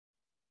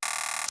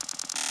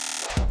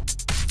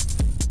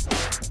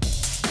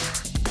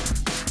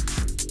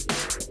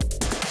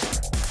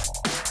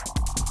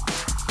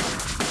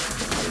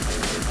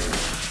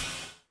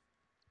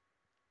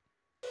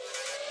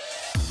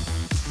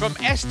From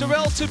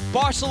Estoril to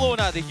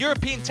Barcelona, the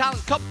European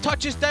Talent Cup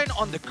touches down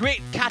on the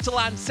great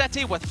Catalan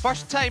city with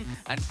first time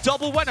and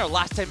double winner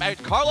last time out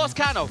Carlos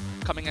Cano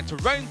coming into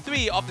round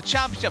 3 of the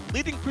championship,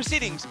 leading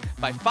proceedings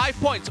by 5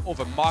 points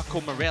over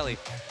Marco Morelli.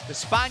 The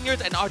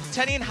Spaniard and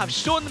Argentinian have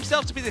shown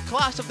themselves to be the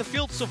class of the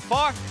field so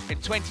far in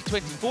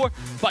 2024,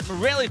 but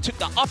Morelli took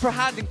the upper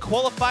hand in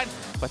qualifying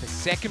with his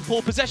second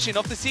pole position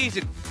of the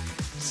season.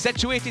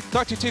 Situated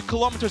 32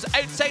 kilometers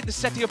outside the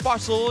city of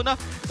Barcelona,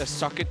 the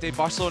Circuit de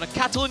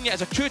Barcelona-Catalunya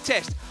is a true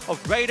test of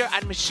rider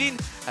and machine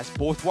as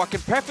both work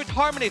in perfect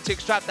harmony to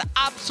extract the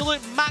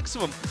absolute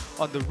maximum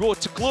on the road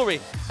to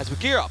glory as we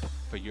gear up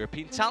for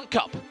European Talent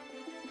Cup.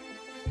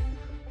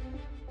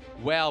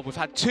 Well, we've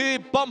had 2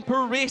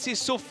 bumper races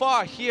so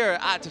far here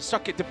at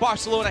Circuit de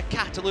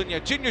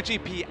Barcelona-Catalunya, Junior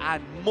GP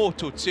and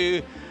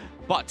Moto2,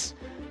 but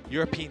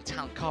European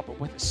Talent Cup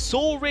with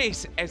sole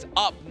race is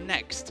up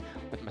next,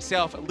 with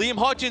myself, Liam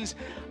Hodgins,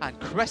 and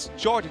Chris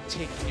Jordan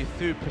taking you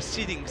through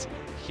proceedings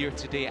here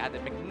today at the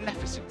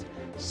magnificent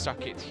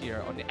circuit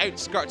here on the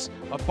outskirts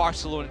of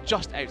Barcelona,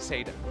 just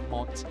outside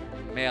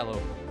Montmeló.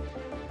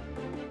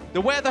 The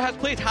weather has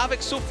played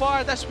havoc so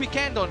far this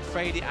weekend on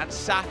Friday and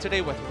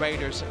Saturday, with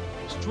riders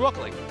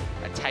struggling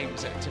at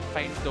times to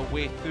find their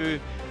way through,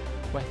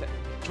 with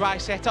dry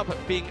setup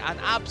being an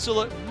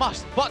absolute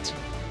must. But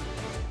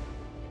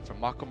for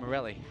Marco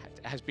Morelli,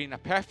 it has been a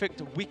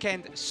perfect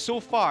weekend so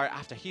far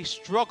after he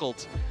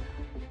struggled,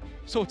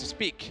 so to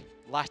speak,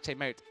 last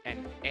time out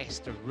in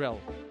Estoril.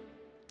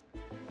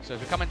 So as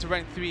we come into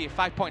round 3,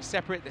 5 points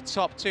separate the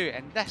top 2,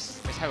 and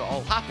this is how it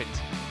all happened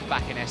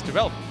back in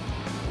Estoril.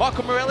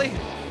 Marco Morelli,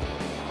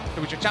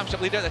 who was your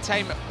championship leader at the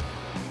time,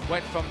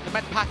 went from the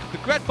mid-pack of the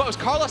grid, but it was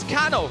Carlos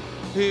Cano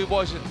who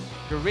was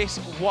the race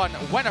 1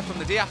 winner from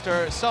the day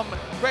after some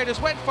riders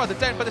went further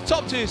down, but the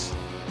top 2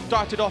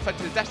 started off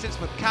into the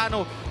distance with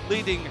Cano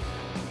leading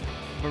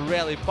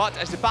Morelli. But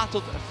as they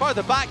battled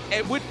further back,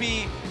 it would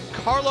be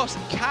Carlos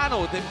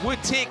Cano that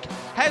would take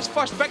his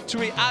first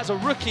victory as a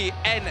rookie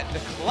in the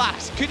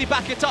class. Could he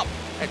back it up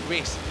in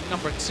race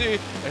number 2?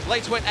 As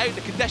lights went out,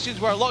 the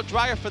conditions were a lot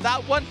drier for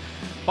that one,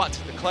 but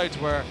the clouds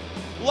were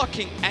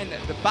lurking in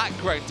the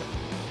background.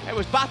 It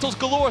was battles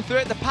galore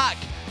throughout the pack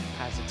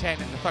as the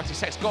 10 and the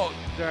 36 got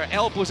their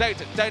elbows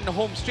out down the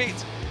home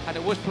straight, and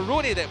it was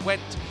Peroni that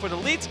went for the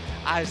lead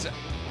as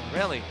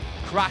Morelli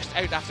crashed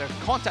out after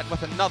contact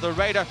with another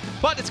rider.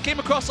 But it came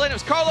across the line, it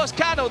was Carlos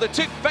Cano that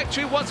took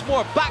victory once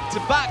more,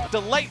 back-to-back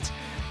delight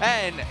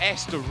in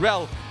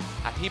Estoril,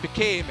 and he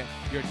became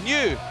your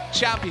new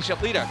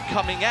championship leader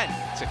coming in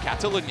to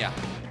Catalunya.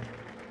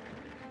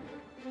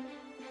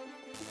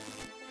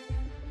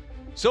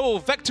 So,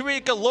 victory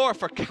galore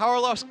for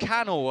Carlos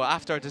Cano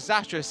after a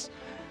disastrous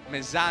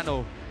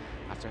Misano,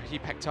 after he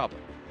picked up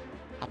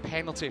a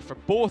penalty for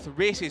both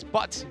races,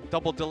 but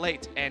double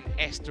delight in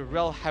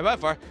Estoril.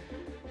 However,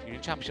 the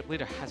Union Championship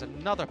leader has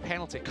another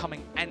penalty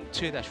coming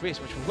into this race,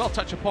 which we will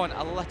touch upon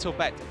a little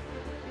bit.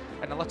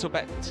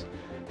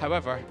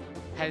 However,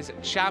 his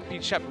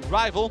championship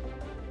rival,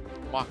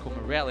 Marco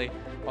Morelli,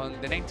 on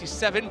the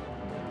 97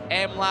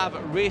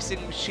 MLab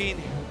racing machine,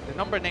 the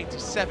number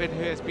 97,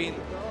 who has been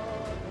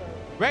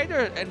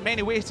rider in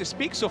many ways to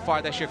speak so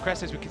far this year,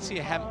 Chris, as we can see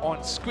him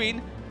on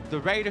screen, the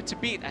rider to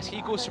beat as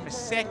he goes from his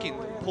second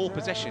pole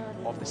position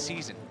of the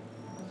season.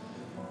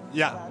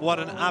 Yeah, what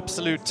an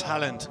absolute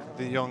talent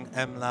the young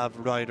MLab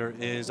rider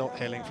is,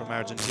 hailing from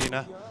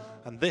Argentina.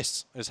 And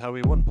this is how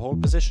he won pole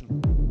position.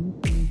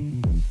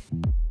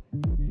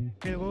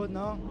 Feel good,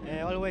 no?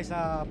 Always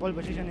a pole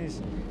position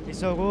is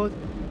so good.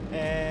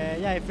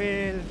 Yeah, I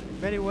feel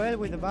very well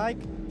with the bike.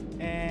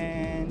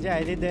 And yeah,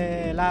 I did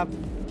the lap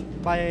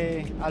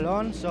by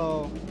alone,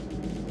 so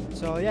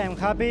yeah, I'm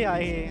happy.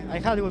 I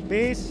had a good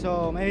pace,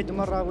 so maybe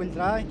tomorrow I will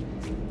try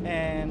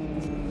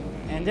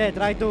and yeah,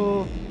 try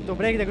to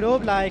break the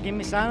group like in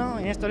Misano.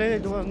 In Estoril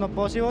it was not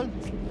possible,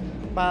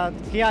 but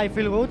here I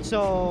feel good,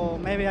 so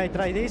maybe I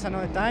try this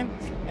another time.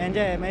 And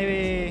yeah,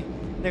 maybe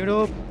the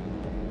group,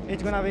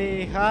 it's gonna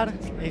be hard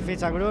if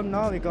it's a group,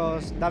 no,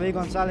 because David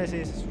Gonzalez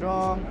is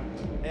strong.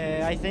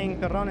 I think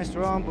Perron is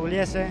strong,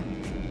 Pugliese.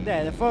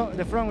 Yeah,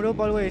 the front group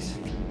always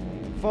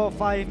 4 or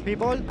 5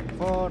 people,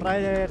 4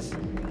 riders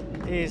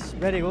is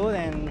very good,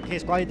 and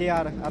his quality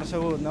are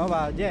so good, no?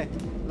 But yeah,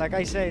 like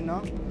I say,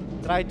 no,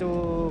 try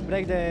to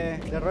break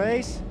the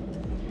race,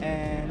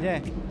 and yeah,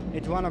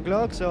 it's 1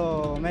 o'clock,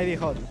 so maybe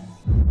hot.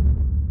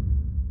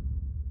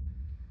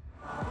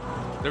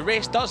 The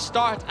race does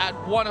start at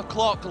 1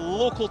 o'clock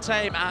local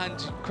time, and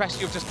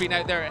Chris, you've just been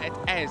out there. It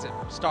is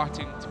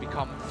starting to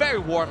become very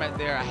warm out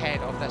there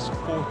ahead of this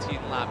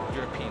 14-lap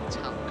European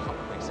Talent Cup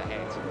race ahead.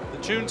 The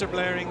tunes are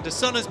blaring, the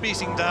sun is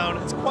beating down,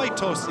 it's quite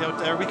toasty out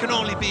there. We can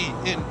only be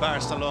in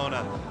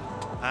Barcelona.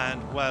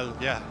 And well,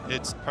 yeah,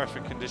 it's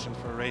perfect condition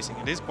for racing.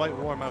 It is quite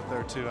warm out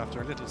there too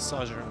after a little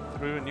sojourn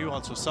through, and you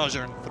also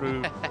sojourned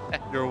through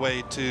your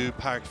way to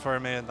Parc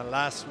Fermé in the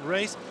last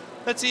race.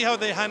 Let's see how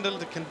they handle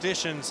the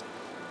conditions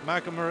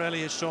Marco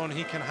Morelli has shown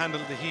he can handle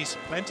the heat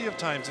plenty of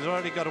times. He's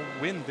already got a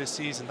win this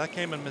season. That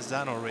came in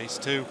Misano race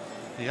 2.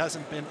 He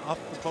hasn't been off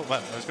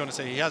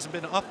the he hasn't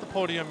been off the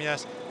podium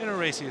yet in a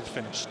race he has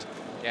finished.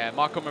 Yeah,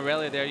 Marco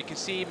Morelli there. You can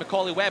see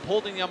Macaulay Webb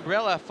holding the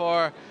umbrella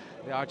for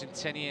the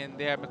Argentinian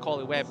there.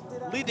 Macaulay Webb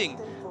leading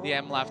the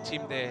MLAV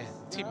team, the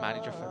team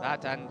manager for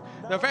that. And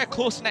they're a very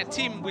close-knit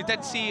team. We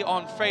did see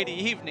on Friday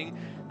evening,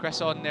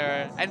 Chris, on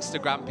their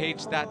Instagram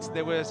page, that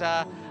there was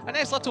a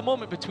nice little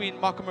moment between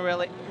Marco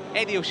Morelli,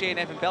 Eddie O'Shea and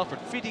Evan Belford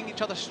feeding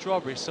each other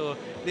strawberries. So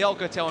they all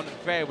got on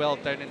very well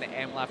down in the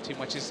MLAV team,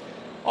 which is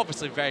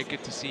obviously very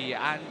good to see.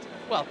 And,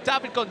 well,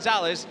 David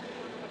Gonzalez,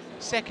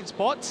 second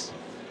spot,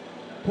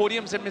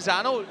 podiums in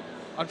Misano.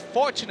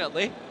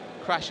 Unfortunately,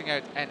 crashing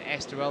out in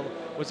Estoril,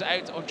 was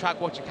out on track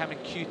watching him in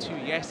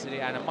Q2 yesterday,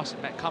 and I must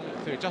admit, coming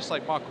through, just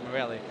like Marco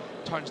Morelli,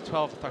 turns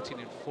 12, 13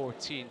 and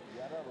 14,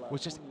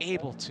 was just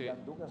able to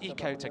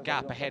eke out a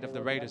gap ahead of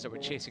the riders that were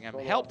chasing him.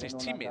 Helped his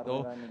teammate,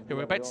 though, who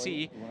we're about to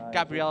see,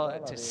 Gabriele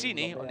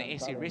Tessini on the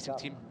AC Racing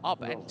team,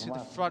 up into the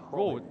front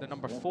row, the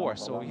number 4.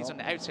 So he's on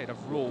the outside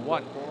of row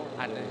 1.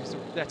 And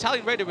the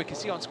Italian rider we can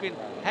see on screen,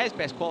 his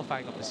best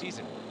qualifying of the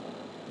season.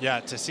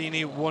 Yeah,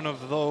 Tessini, one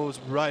of those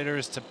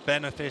riders to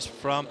benefit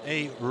from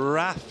a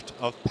raft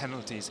of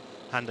penalties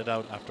handed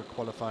out after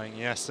qualifying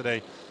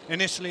yesterday.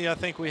 Initially, I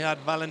think we had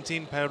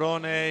Valentin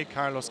Perrone,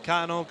 Carlos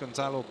Cano,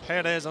 Gonzalo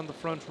Perez on the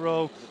front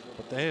row,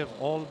 but they have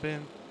all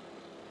been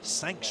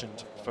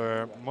sanctioned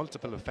for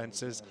multiple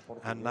offences,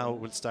 and now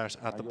will start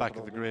at the back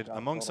of the grid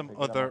among some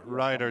other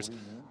riders.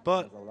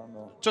 But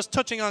just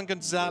touching on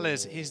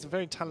Gonzalez, he's a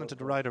very talented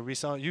rider.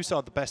 You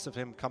saw the best of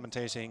him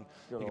commentating.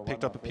 He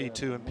picked up a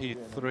P2 and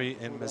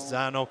P3 in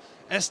Misano.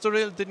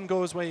 Estoril didn't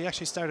go his way. He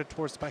actually started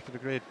towards the back of the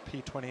grid,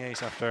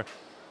 P28, after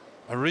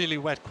a really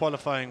wet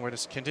qualifying where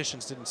the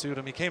conditions didn't suit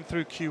him. He came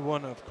through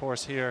Q1, of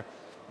course, here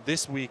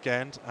this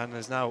weekend, and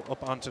is now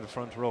up onto the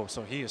front row.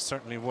 So he is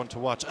certainly one to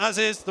watch, as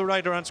is the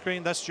rider on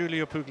screen. That's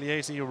Giulio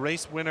Pugliese, a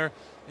race winner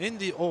in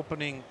the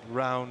opening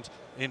round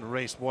in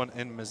race 1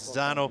 in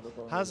Misano.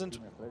 Hasn't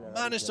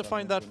managed to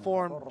find that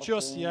form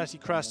just yet. He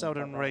crashed out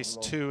in race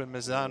 2 in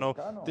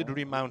Misano, did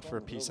remount for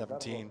a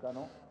P17,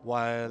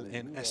 while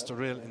in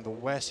Estoril in the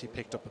wet he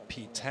picked up a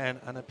P10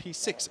 and a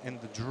P6 in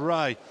the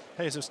dry.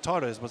 Jesus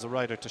Torres was a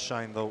rider to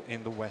shine, though,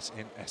 in the wet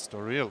in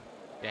Estoril.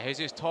 Yeah,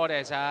 Jesus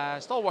Torres,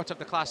 stalwart of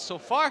the class so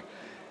far.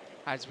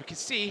 As we can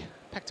see,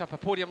 picked up a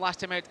podium last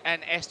time out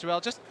in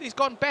Estoril. He's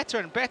gone better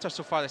and better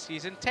so far this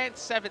season. 10th,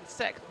 7th,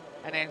 6th,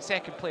 and then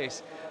 2nd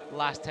place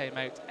last time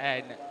out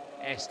in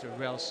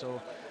Estoril. So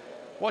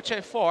watch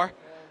out for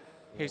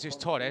Jesus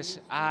Torres,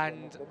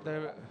 and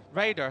the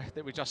rider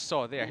that we just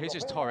saw there,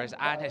 Jesus Torres,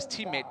 and his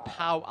teammate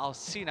Pau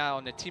Alsina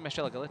on the Team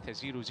Estrella Galicia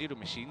 00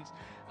 machines.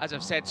 As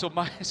I've said so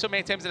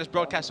many times in this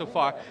broadcast so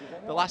far,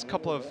 the last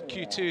couple of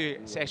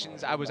Q2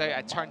 sessions I was out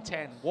at turn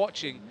 10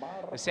 watching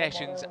the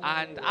sessions,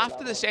 and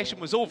after the session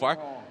was over,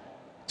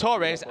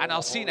 Torres and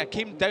Alsina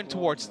came down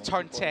towards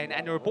turn 10,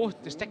 and they were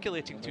both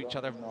gesticulating to each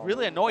other,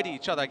 really annoyed at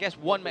each other. I guess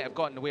one might have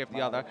gotten in the way of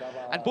the other,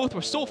 and both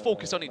were so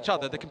focused on each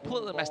other they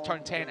completely missed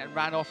turn 10 and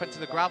ran off into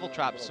the gravel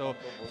trap. So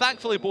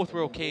thankfully both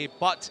were okay,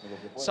 but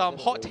some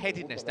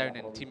hot-headedness down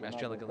in Team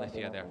Estrella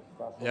Galicia there.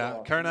 Yeah,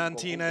 Kernan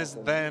Tines,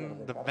 then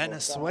the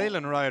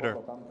Venezuelan rider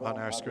on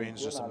our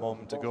screens just a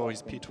moment ago.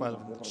 He's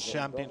P12 in the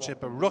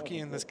championship, a rookie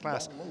in this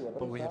class,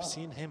 but we have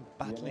seen him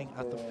battling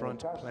at the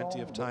front plenty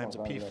of times. A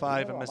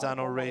P5 in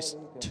Misano race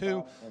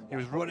 2. He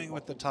was running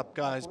with the top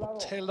guys, but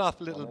tailed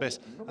off a little bit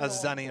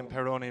as Zani and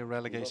Perrone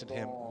relegated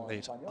him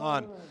late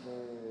on.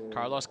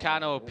 Carlos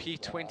Cano,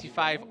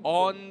 P25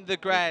 on the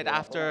grid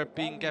after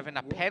being given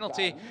a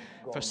penalty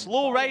for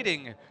slow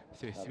riding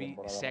through 3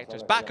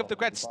 sectors. Back of the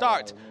grid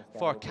start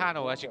for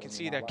Cano, as you can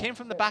see there. Came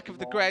from the back of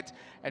the grid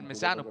in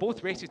Misano,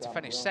 both races to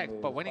finish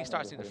 6th, but when he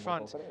starts in the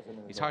front,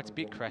 he's hard to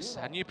beat, Chris.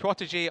 A new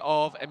protege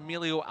of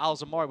Emilio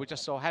Alzamora, we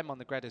just saw him on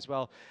the grid as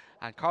well.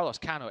 And Carlos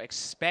Cano,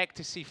 expect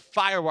to see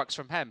fireworks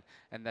from him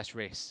in this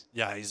race.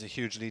 Yeah, he's a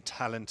hugely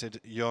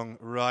talented young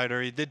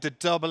rider. He did the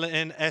double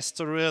in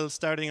Estoril,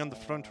 starting on the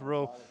front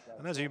row.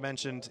 And as you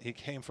mentioned, he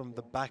came from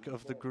the back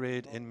of the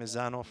grid in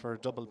Misano for a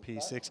double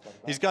P6.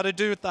 He's got to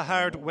do it the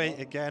hard way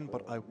again,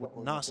 but I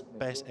would not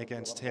bet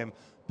against him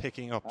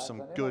picking up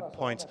some good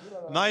points.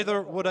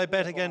 Neither would I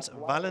bet against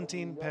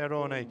Valentin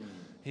Perrone.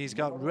 He's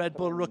got Red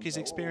Bull Rookies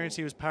experience.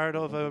 He was part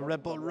of a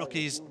Red Bull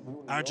Rookies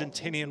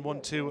Argentinian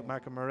 1-2 with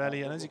Marco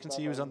Morelli. And as you can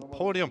see, he was on the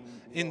podium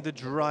in the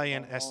dry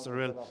in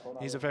Estoril.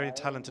 He's a very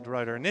talented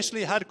rider.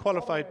 Initially had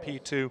qualified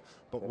P2,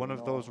 but one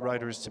of those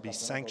riders to be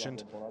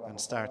sanctioned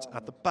and starts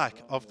at the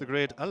back of the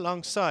grid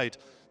alongside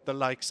the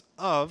likes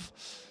of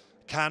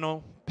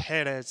Cano,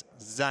 Perez,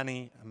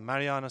 Zani,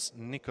 Marianos,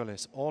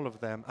 Nicolas, all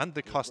of them, and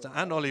De Costa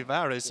and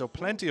Olivares, so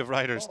plenty of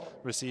riders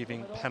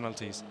receiving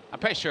penalties. I'm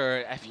pretty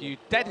sure if you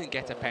didn't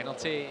get a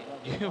penalty,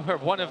 you were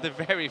one of the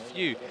very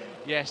few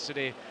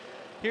yesterday.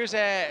 Here's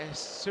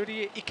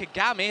Suri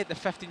Ikegami, the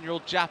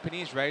 15-year-old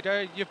Japanese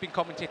rider. You've been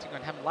commentating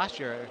on him last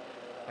year,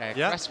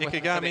 yeah, Chris,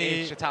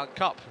 Ikegami with the Talent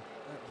Cup.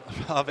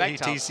 Of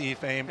ATC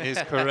fame is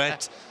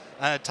correct.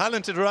 A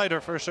talented rider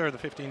for sure, the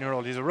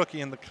 15-year-old. He's a rookie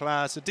in the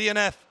class. A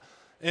DNF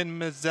in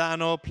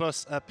Misano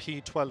plus a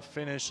P12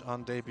 finish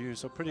on debut.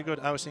 So pretty good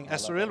outing.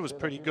 Estoril was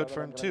pretty good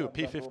for him too.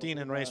 P15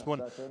 in race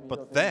 1.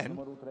 But then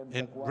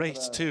in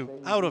race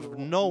 2, out of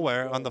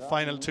nowhere on the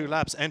final 2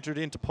 laps, entered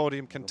into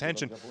podium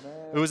contention.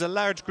 It was a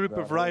large group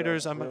of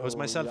riders. It was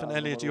myself and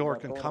Elliot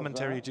York in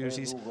commentary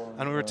duties,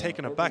 and we were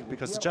taken aback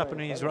because the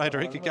Japanese rider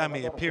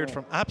Ikegami appeared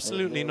from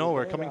absolutely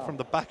nowhere, coming from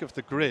the back of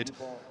the grid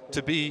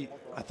to be,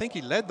 I think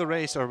he led the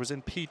race or was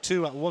in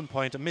P2 at one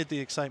point. Amid the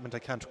excitement, I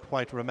can't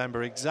quite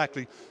remember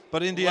exactly.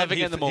 But in the end,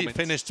 he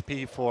finished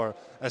P4.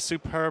 A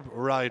superb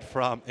ride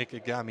from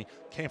Ikegami.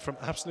 Came from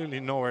absolutely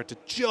nowhere to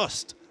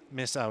just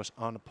miss out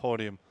on a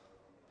podium.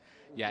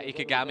 Yeah,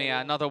 Ikegami,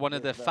 another one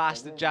of the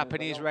fastest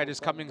Japanese riders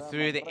coming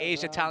through the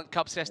Asia Talent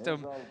Cup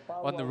system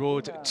on the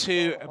road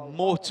to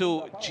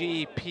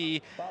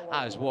MotoGP,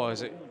 as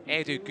was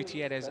Edu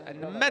Gutierrez in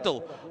the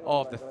middle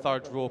of the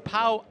 3rd row.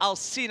 Pau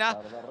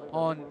Alsina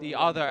on the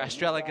other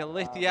Estrella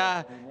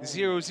Galicia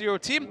 00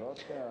 team.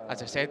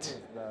 As I said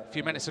a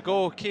few minutes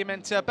ago, came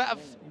into a bit of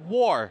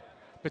war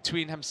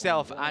between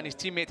himself and his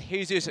teammate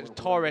Jesus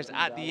Torres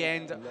at the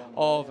end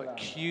of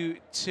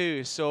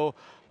Q2. So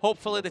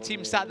hopefully the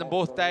team sat them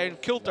both down,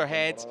 cooled their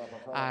heads,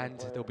 and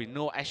there'll be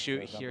no issue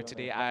here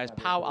today as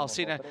Pau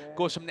Alsina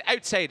goes from the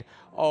outside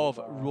of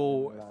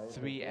row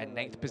 3 in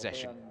 9th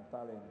position.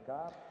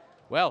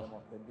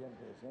 Well,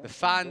 the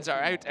fans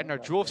are out in their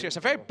droves here. It's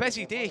a very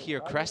busy day here,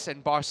 Chris,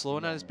 in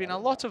Barcelona. There's been a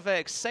lot of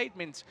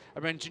excitement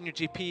around Junior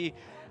GP.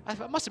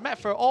 I must admit,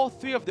 for all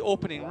 3 of the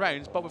opening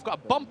rounds, but we've got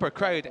a bumper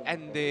crowd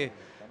in the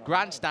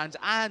grandstands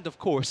and, of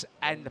course,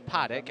 in the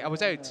paddock. I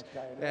was out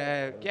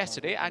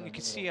yesterday, and you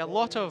can see a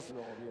lot of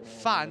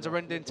fans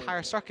around the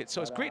entire circuit.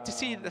 So it's great to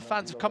see that the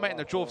fans have come out in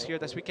their droves here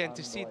this weekend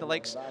to see the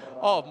likes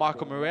of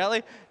Marco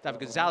Morelli,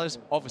 David Gonzalez,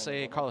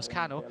 obviously Carlos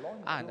Cano,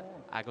 and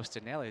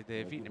Agostinelli,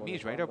 the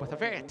Vietnamese rider with a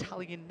very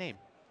Italian name.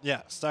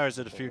 Yeah, stars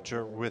of the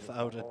future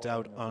without a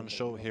doubt on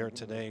show here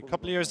today. A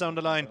couple of years down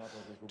the line,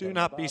 do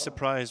not be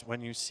surprised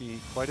when you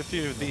see quite a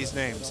few of these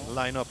names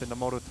line up in the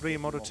Moto3,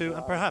 Moto2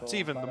 and perhaps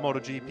even the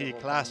MotoGP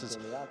classes.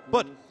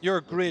 But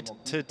your grid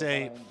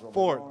today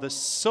for the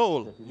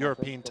sole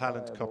European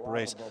Talent Cup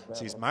race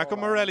sees Marco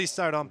Morelli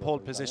start on pole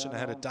position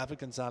ahead of David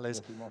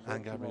Gonzalez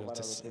and Gabriel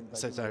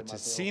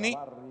Tessini.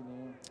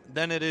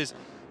 Then it is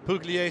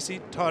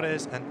Pugliese,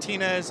 Torres and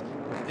Tinez,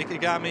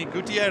 Ikegami,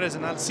 Gutierrez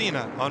and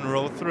Alsina on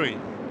row 3.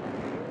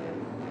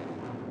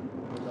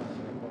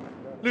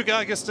 Luca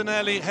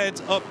Agostinelli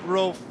heads up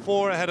row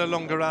 4 ahead of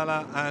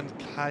Longarala and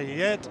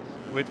Cayet,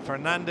 with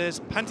Fernandez,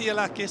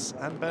 Pantialakis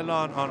and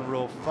Bellon on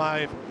row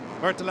 5.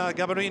 Bertola,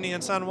 Gabarini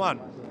and San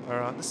Juan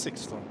are on the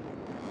 6th one.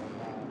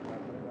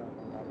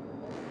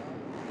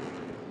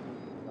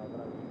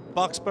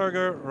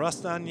 Boxberger,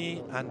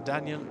 Rostani and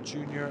Daniel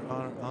Jr.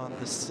 are on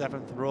the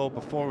 7th row.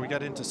 Before we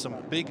get into some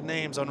big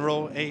names on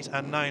row 8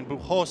 and 9,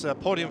 Bujosa,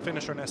 podium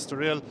finisher in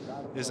Estoril,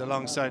 is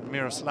alongside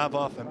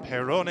Miroslavov and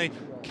Perrone.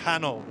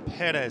 Cano,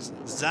 Perez,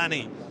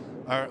 Zani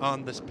are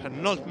on this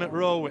penultimate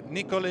row with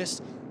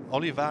Nicolis,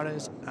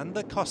 Olivares and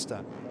Da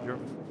Costa. You're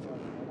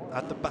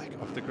at the back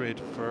of the grid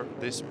for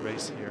this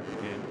race here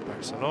in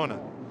Barcelona.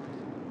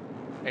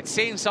 It's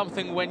saying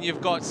something when you've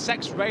got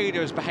 6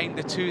 riders behind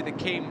the 2 that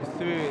came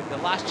through the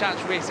last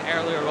chance race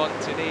earlier on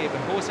today,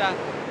 Bujosa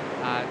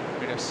and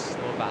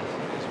Miroslav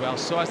as well.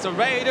 So as the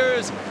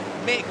riders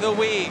make their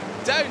way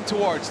down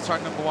towards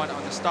turn number 1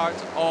 on the start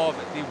of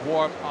the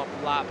warm-up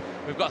lap,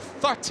 we've got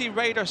 30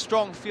 rider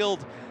strong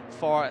field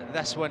for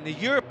this one, the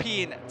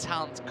European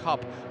Talent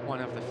Cup, one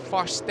of the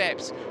first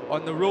steps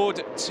on the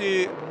road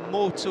to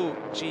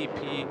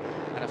MotoGP.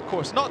 And of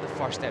course, not the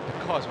first step,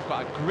 because we've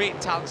got a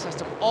great talent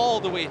system all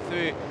the way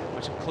through,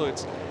 which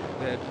includes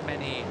the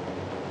mini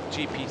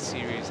GP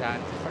series.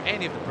 And for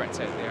any of the Brits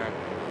out there,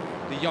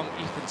 the young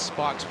Ethan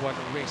Sparks won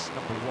race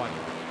number 1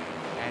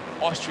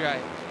 in Austria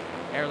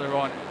earlier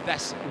on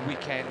this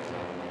weekend.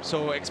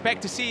 So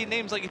expect to see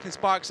names like Ethan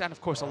Sparks and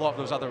of course a lot of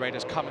those other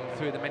riders coming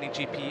through the mini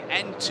GP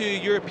into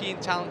European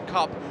Talent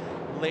Cup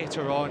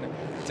later on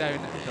down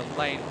the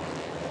line.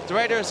 The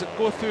riders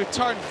go through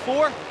turn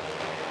 4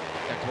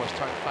 down towards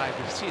turn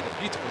 5. We see the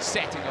beautiful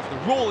setting of the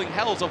rolling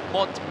hills of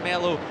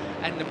Montmello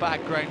in the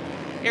background.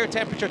 Air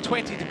temperature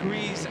 20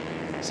 degrees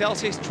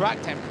Celsius,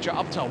 track temperature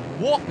up to a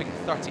whopping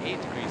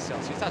 38 degrees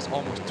Celsius. That's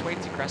almost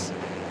 20, Chris,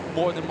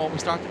 more than what we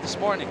started this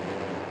morning.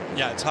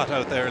 Yeah, it's hot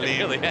out there, Liam.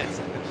 It really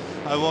is.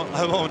 I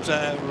won't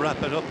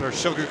wrap it up or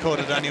sugarcoat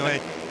it anyway.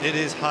 It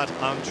is hot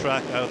on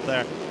track out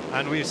there.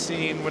 And we've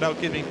seen, without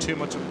giving too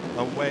much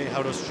away,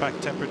 how those track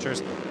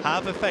temperatures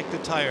have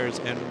affected tyres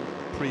in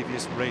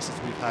previous races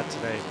we've had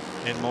today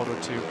in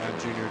Moto2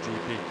 and Junior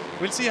GP.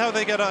 We'll see how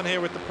they get on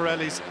here with the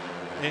Pirellis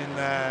in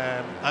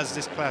as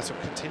this class will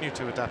continue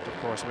to adapt, of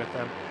course, with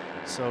them.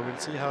 So we'll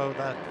see how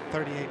that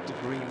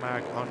 38-degree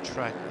mark on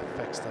track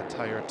affects the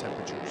tyre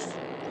temperatures.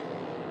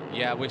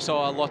 Yeah, we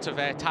saw a lot of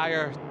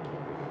tyre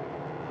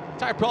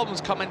problems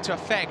come into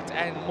effect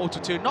in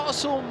Moto2. Not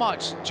so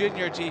much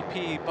Junior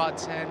GP,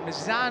 but in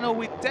Misano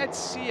we did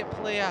see it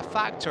play a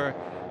factor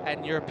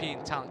in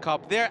European Talent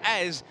Cup. There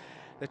is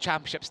the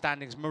championship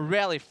standings.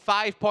 Morelli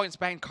 5 points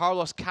behind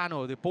Carlos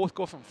Cano. They both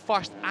go from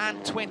 1st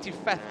and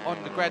 25th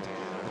on the grid,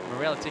 with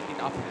Morelli taking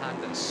the upper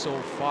hand so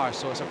far.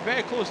 So it's a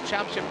very close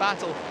championship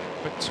battle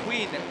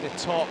between the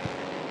top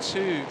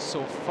two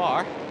so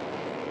far.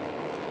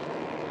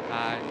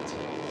 And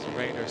the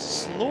riders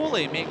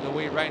slowly make their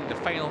way around the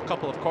final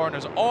couple of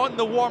corners on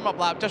the warm-up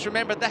lap. Just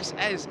remember, this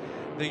is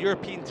the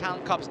European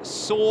Talent Cup's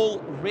sole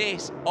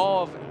race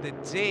of the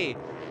day.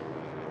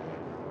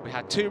 We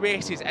had 2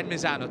 races in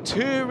Misano,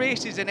 2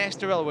 races in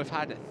Estoril. We've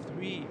had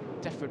 3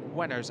 different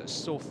winners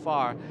so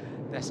far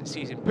this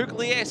season.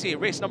 Pugliese,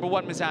 race number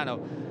 1, Misano.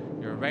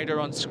 Your rider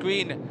on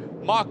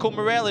screen, Marco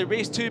Morelli,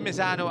 race 2,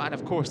 Misano. And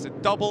of course, the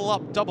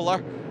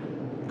doubler,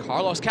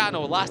 Carlos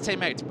Cano, last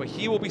time out. But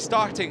he will be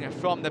starting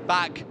from the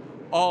back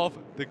of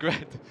the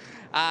grid.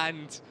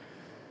 And,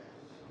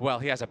 well,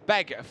 he has a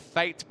big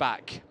fight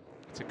back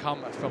to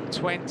come from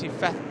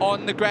 25th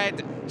on the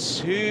grid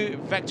to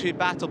victory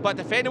battle. But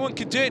if anyone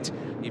can do it,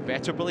 you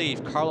better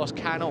believe Carlos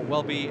Cano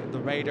will be the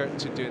rider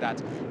to do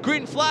that.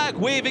 Green flag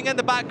waving in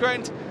the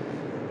background.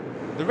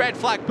 The red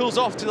flag pulls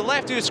off to the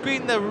left of the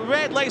screen. The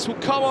red lights will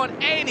come on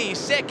any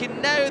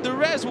second now. The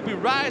revs will be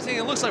rising.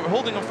 It looks like we're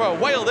holding them for a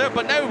while there,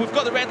 but now we've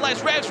got the red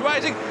lights, revs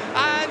rising,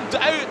 and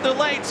out the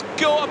lights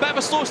go. A bit of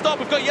a slow stop.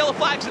 We've got yellow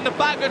flags in the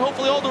background.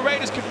 Hopefully all the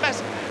riders can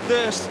miss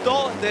the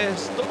stall.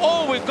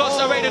 Oh, we've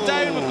got a rider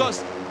down. We've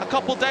got a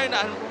couple down,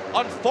 and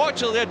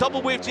unfortunately they're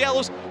double waved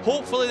yellows.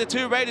 Hopefully the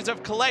 2 riders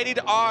have collided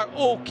are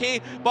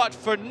okay, but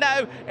for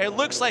now it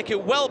looks like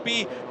it will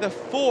be the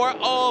 4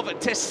 of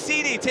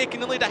Ticini taking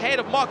the lead ahead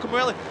of Marco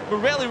Morelli.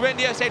 Morelli round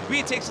the outside,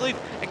 retakes the lead,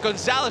 and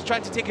Gonzalez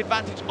trying to take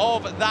advantage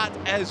of that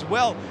as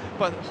well.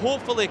 But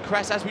hopefully,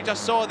 Chris, as we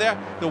just saw there,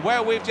 the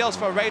wire waved yellows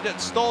for a rider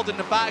installed in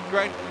the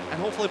background,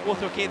 and hopefully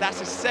both are okay.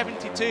 That's a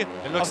 72.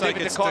 It looks like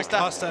it's Da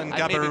Costa and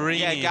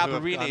Gabarini,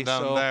 Gabarini, who have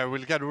gone down there.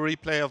 We'll get a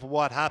replay of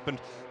what happened.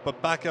 But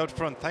back out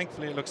front,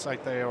 thankfully it looks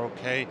like they are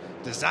okay.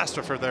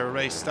 Disaster for their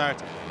race start.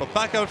 But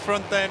back out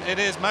front then, it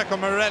is Marco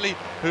Morelli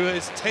who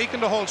has taken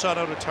the whole shot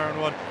out of turn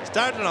 1.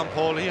 Started on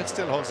pole, he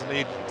still holds the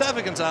lead.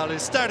 David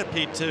Gonzalez started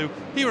P2,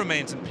 he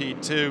remains in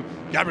P2.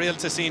 Gabriel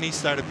Ticini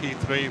started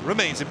P3,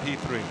 remains in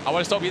P3. I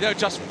want to stop you there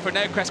just for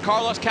now, Chris.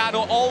 Carlos Cano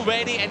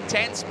already in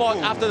 10th spot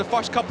after the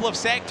first couple of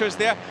sectors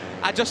there.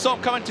 I just saw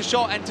him come into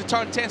shot into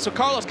turn 10. So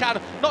Carlos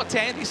Cano, not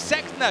 10th, he's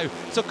 6th now.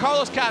 So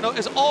Carlos Cano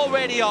is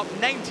already up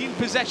 19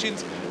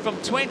 positions from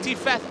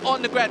 25th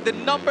on the grid. The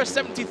number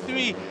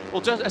 73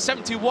 will just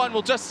 71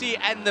 we'll just see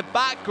in the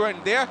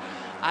background there,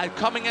 and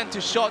coming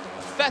into shot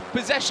 5th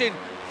position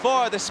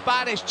for the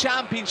Spanish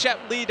championship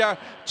leader,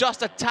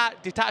 just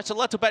detached a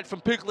little bit from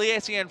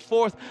Pugliese in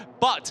 4th,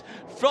 but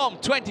from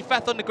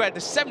 25th on the grid, the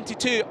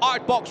 72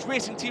 Artbox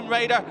Racing Team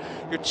rider,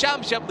 your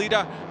championship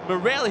leader,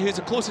 Morelli, who's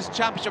the closest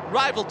championship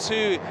rival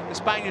to the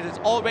Spaniard, is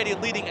already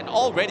leading and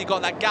already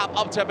got that gap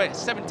up to about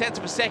 7/10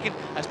 of a second,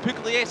 as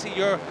Pugliese,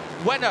 your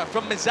winner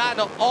from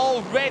Misano,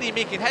 already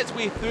making his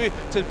way through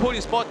to the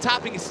podium spot,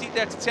 tapping his seat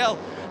there to tell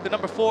the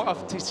number 4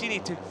 of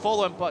Ticini to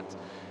follow him. But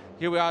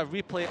here we are,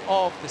 replay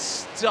of the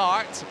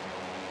start.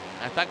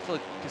 And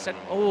thankfully,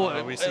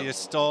 we see a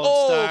stalled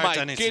start,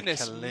 and it's a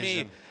collision. Oh my goodness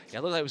me. Yeah,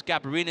 it looked like it was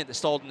Gabarini that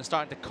stalled in the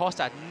start, and Da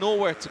Costa had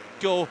nowhere to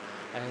go.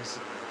 As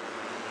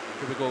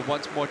here we go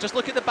once more. Just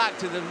look at the back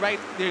to the right.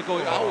 There you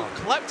go. Oh,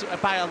 clipped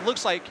by,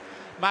 looks like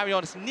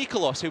Marianis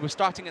Nicolas, who was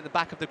starting at the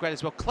back of the grid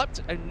as well.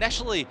 Clipped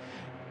initially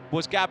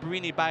was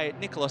Gabarini by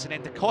Nicolas, and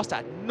then Da Costa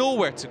had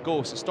nowhere to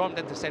go, so stormed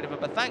into the side of it.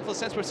 But thankfully,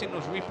 since we're seeing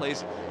those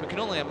replays, we can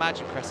only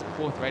imagine, Chris, that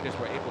both riders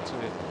were able to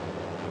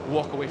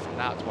walk away from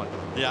that one.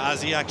 Yeah,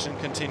 as the action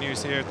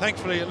continues here,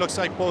 thankfully it looks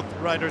like both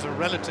riders are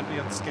relatively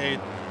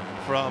unscathed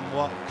from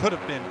what could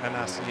have been a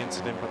nasty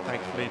incident, but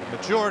thankfully the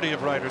majority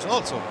of riders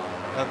also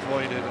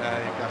avoided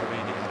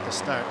Gabarini at the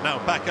start. Now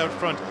back out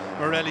front,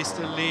 Morelli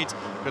still leads.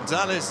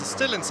 Gonzalez is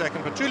still in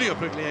 2nd, but Giulio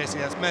Pugliese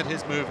has made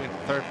his move into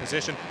 3rd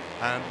position.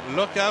 And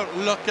look out,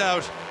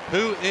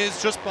 who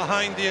is just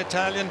behind the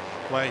Italian?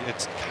 Why,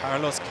 it's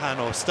Carlos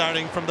Cano,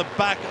 starting from the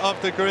back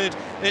of the grid.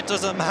 It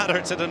doesn't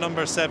matter to the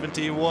number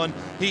 71.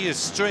 He is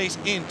straight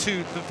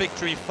into the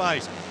victory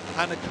fight.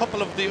 And a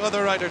couple of the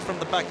other riders from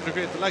the back of the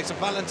grid, the likes of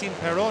Valentin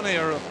Perrone,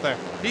 are up there.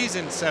 He's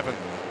in 7th.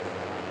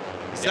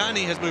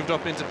 Zani has moved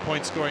up into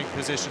point scoring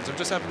positions. I'm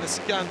just having a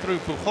scan through.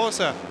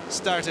 Pujosa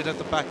started at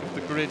the back of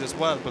the grid as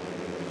well, but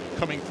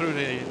coming through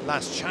the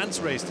last chance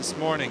race this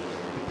morning,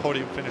 the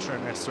podium finisher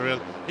in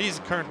Estoril, he's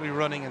currently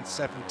running in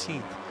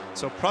 17th.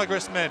 So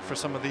progress made for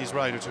some of these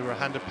riders who were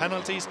handed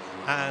penalties,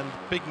 and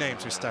big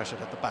names who started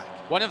at the back.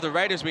 One of the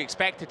riders we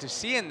expected to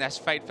see in this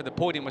fight for the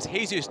podium was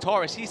Jesus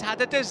Torres. He's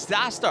had a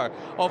disaster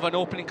of an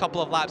opening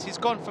couple of laps. He's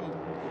gone from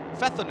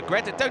 5th on the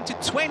grid down to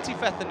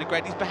 25th on the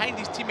grid. He's behind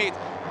his teammate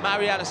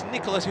Marianis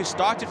Nicolas, who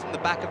started from the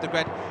back of the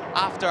grid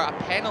after a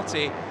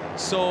penalty.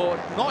 So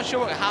not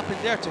sure what happened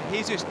there to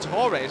Jesus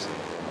Torres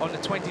on the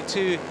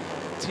 22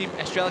 Team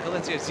Estrella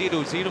Galicia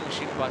 0-0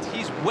 machine, but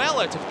he's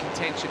well out of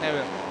contention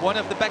now. One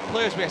of the big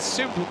players we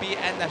assumed will be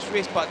in this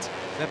race, but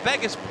the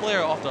biggest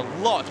player of the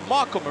lot,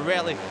 Marco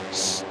Morelli,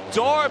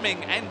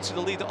 storming into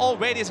the lead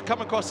already as he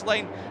comes across the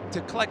line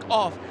to click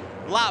off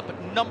lap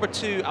number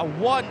 2, a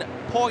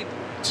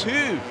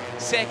 1.2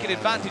 second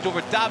advantage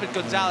over David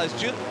Gonzalez.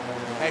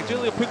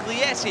 Giulio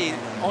Pugliese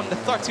on the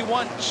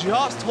 31,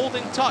 just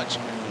holding touch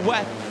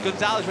with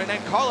Gonzalez right now.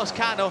 Carlos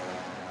Cano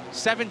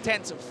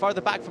 7/10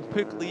 further back from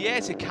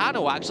Pugliese.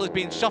 Cano actually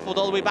being shuffled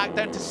all the way back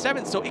down to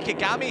 7th. So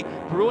Ikegami,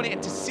 Peroni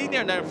and Ticini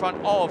are now in front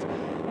of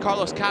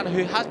Carlos Cano,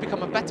 who has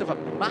become a bit of a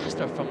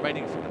master from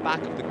riding from the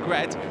back of the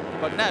grid.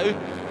 But now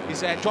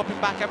he's dropping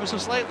back ever so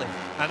slightly.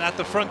 And at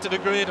the front of the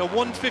grid, a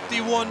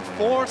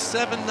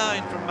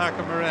 1:51.479 from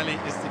Marco Morelli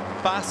is the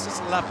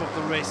fastest lap of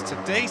the race to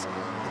date.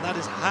 And that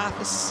is half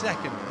a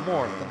second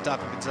more than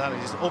David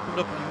Gonzalez. He's opened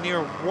up a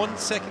near 1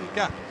 second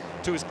gap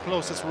to his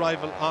closest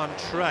rival on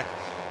track.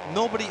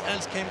 Nobody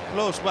else came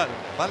close. Well,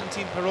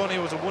 Valentin Peroni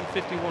was a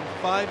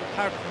 1:51.5.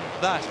 Apart from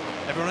that,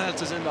 everyone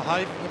else is in the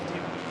high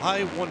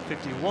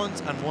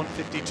 151s and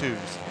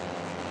 152s.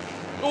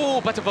 Oh,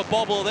 bit of a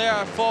bobble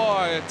there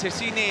for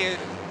Ticini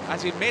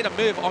as he made a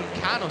move on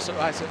Cano. So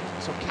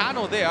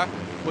Cano there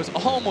was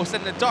almost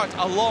in the dirt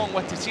along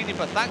with Ticini,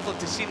 but thankfully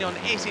Ticini on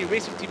AC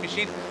Racing Team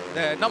machine,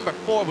 the number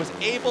 4, was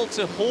able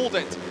to hold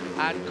it.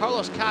 And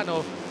Carlos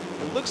Cano,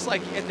 it looks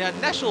like in the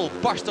initial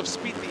burst of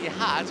speed that he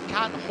had,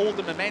 can't hold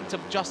the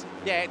momentum just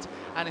yet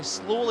and is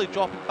slowly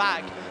dropping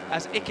back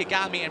as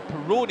Ikegami and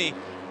Peroni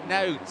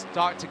now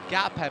start to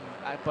gap him.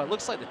 But it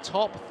looks like the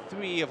top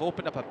 3 have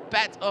opened up a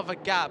bit of a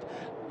gap.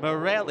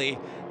 Morelli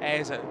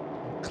is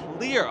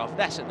clear of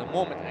this at the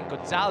moment, and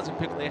Gonzalez and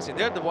Pugliese,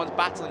 they're the ones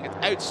battling it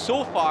out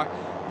so far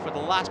for the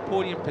last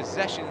podium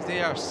positions.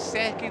 They are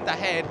second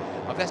ahead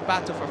of this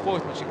battle for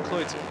 4th, which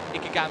includes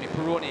Ikegami,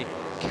 Peroni,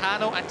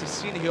 Cano and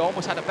Ticini, who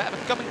almost had a bit of a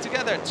coming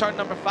together at turn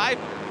number 5.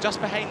 Just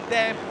behind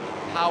them,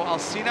 Pau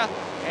Alsina,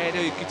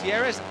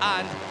 Gutierrez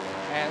and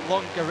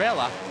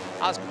Longarella.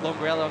 As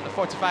Longarella on the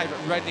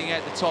 45, rounding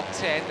out the top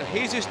 10.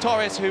 Jesus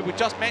Torres, who we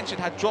just mentioned,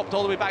 had dropped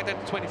all the way back down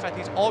to 25th.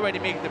 He's already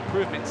making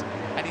improvements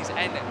and he's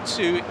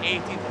into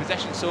 18th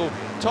position. So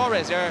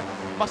Torres there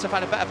must have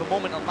had a bit of a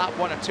moment on lap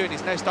 1 or 2, and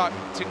he's now starting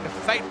to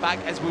fight back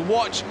as we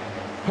watch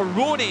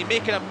Peroni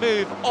making a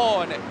move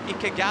on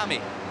Ikegami.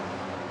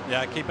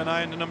 Yeah, keep an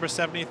eye on the number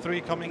 73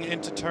 coming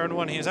into turn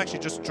 1. He has actually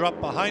just dropped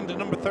behind the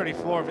number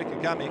 34 of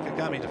Ikegami.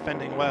 Ikegami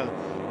defending well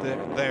the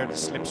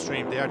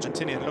slipstream. The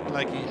Argentinian looked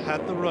like he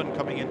had the run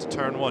coming into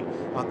turn 1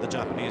 on the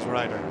Japanese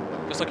rider.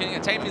 Just looking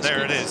at timing there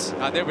screens. It is.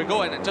 There we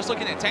go. And just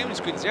looking at timing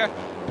screens there,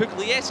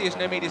 Pugliese has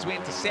now made his way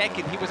into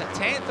 2nd. He was a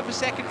 1/10 of a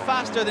second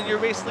faster than your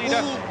race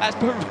leader. Ooh. As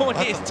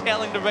Peroni is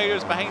telling the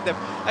riders behind him.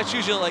 That's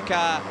usually like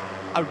a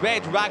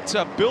red rag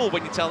to a bull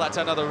when you tell that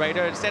to another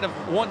rider. Instead of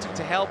wanting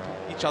to help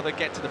each other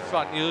get to the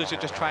front, you usually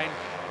just try and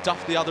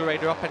duff the other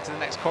rider up into the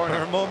next corner.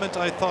 For a moment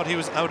I thought he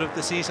was out of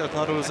the seat. I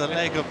thought it was a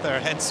leg up there,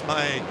 hence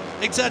my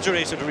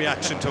exaggerated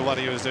reaction to what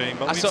he was doing.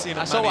 But I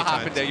saw what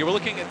happened there. You were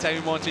looking at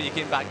time monitor, you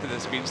came back to the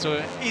screen,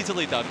 so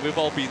easily done. We've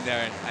all been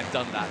there and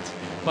done that.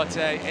 But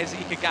as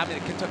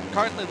Ikegami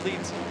currently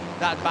leads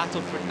that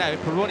battle for now,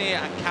 Peroni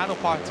and Cano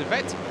part of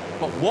it.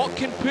 But what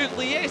can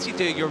Pugliese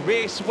do? Your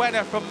race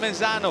winner from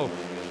Misano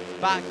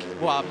back,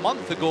 well, a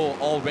month ago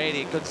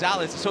already.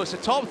 Gonzalez. So it's the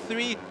top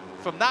 3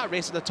 from that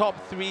race, and the top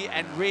 3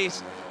 in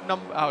race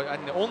number,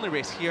 and the only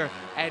race here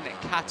in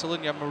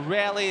Catalunya.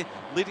 Morelli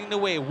leading the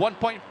way,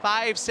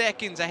 1.5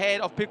 seconds ahead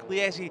of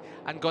Pugliese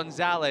and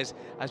Gonzalez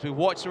as we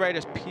watch the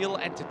riders peel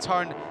into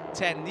turn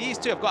 10. These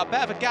two have got a bit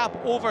of a gap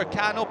over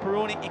Cano,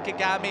 Peroni,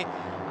 Ikegami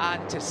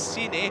and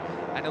Ticini,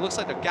 and it looks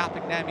like they're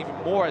gapping them even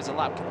more as the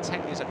lap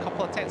continues. A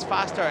couple of tenths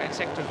faster in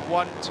sectors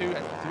 1, 2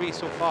 and 3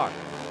 so far.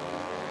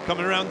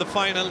 Coming around the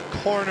final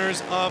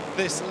corners of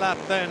this lap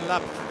then,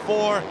 lap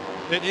 4,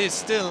 it is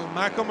still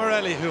Marco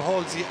Morelli who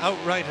holds the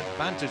outright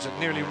advantage at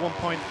nearly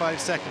 1.5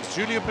 seconds.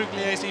 Giulio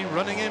Pugliese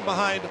running in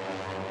behind,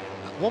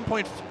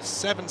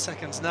 1.7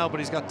 seconds now, but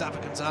he's got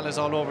David Gonzalez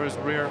all over his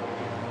rear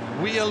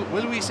wheel.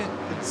 Will we see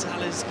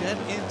Gonzalez get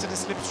into the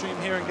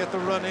slipstream here and get the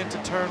run into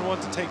turn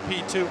 1 to take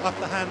P2 off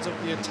the hands of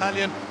the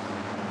Italian?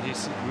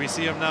 We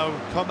see him now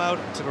come out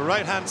to the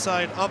right-hand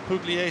side of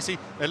Pugliese.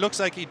 It looks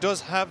like he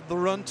does have the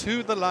run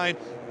to the line.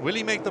 Will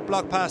he make the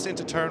block pass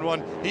into turn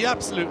 1? He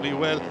absolutely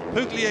will.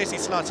 Pugliese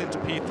slots into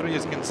P3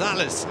 as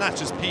Gonzalez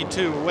snatches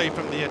P2 away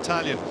from the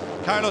Italian.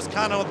 Carlos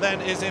Cano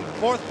then is in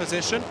 4th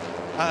position.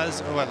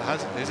 As well,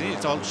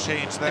 it's all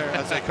changed there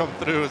as they come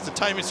through, as the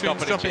timing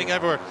screen's jumping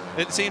everywhere.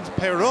 It seems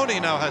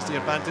Peroni now has the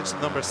advantage,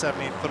 number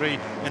 73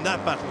 in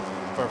that battle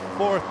for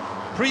 4th.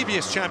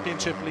 Previous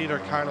championship leader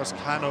Carlos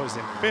Cano is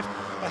in 5th,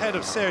 ahead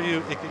of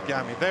Sergio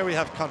Ikegami. There we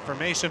have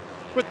confirmation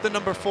with the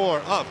number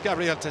 4 of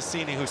Gabriel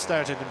Ticini, who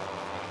started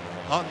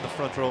on the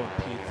front row of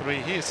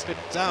P3. He has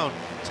slipped down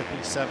to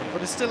P7,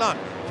 but is still on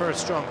for a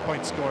strong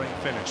point-scoring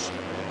finish.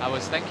 I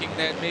was thinking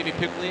that maybe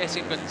Pugliese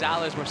and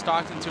Gonzalez were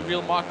starting to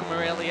reel Marco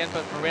Morelli in,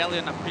 but Morelli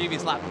on a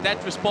previous lap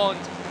did respond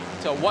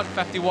to a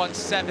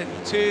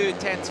 1:51.72,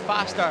 tenths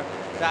faster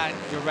than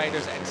your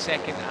riders in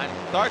second and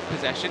third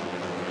position.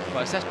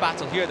 But it's this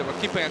battle here that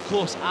we're keeping a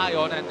close eye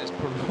on, and it's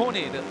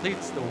Peroni that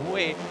leads the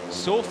way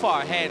so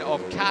far ahead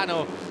of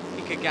Kano,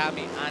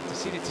 Ikegami and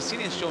Tassini.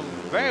 Tassini has shown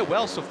very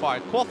well so far.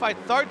 Qualified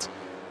third,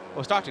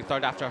 well, starting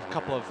third after a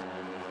couple of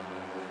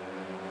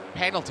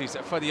penalties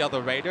for the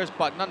other riders,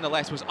 but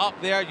nonetheless was up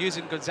there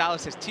using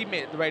Gonzalez, his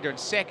teammate, the rider in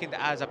second,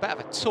 as a bit of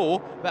a tow,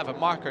 a bit of a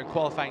marker in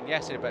qualifying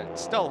yesterday, but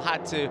still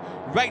had to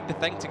ride the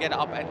thing to get it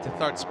up into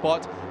third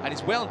spot, and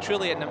he's well and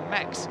truly in the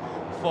mix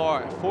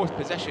for fourth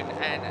position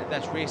in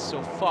this race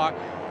so far.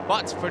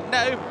 But for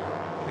now,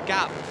 the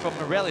gap from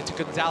Morelli to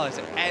Gonzalez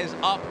is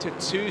up to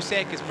 2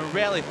 seconds.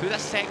 Morelli, through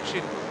this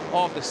section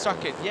of the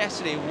circuit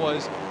yesterday,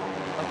 was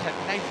like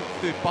a knife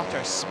through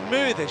butter,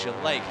 smooth as you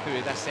like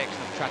through this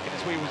section of the track, and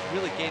it's where he was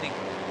really gaining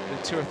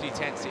the 2 or 3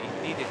 tenths that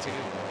he needed to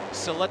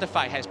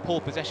solidify his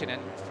pole position.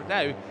 And for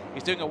now,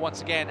 he's doing it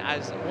once again,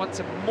 as once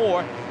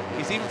more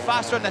he's even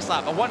faster on this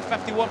lap. A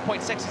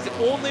 151.6, he's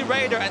the only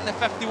rider in the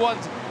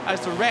 51s,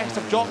 as the rest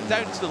have dropped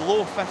down to the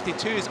low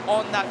 52s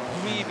on that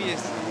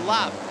previous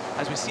lap,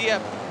 as we see a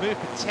move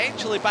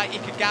potentially by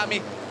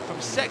Ikegami from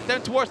 6th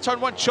down towards turn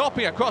 1,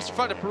 chopping across the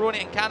front of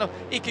Peroni and Kano.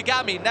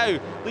 Ikegami now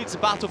leads the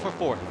battle for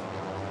 4th.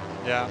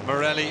 Yeah,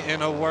 Morelli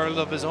in a world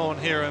of his own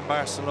here in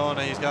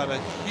Barcelona. He's got a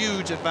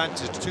huge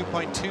advantage,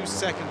 2.2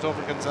 seconds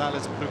over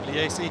Gonzalez and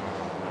Pugliese,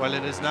 while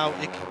it is now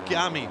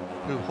Ikegami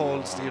who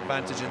holds the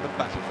advantage in the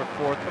battle for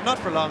 4th, but not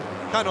for long.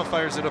 Kano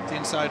fires it up the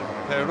inside of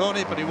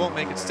Peroni, but he won't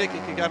make it stick.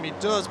 Ikegami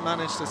does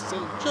manage to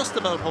still just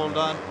about hold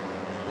on.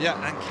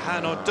 Yeah, and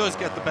Kano does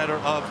get the better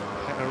of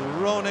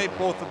Peroni.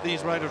 Both of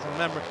these riders,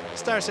 remember,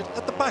 started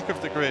at the back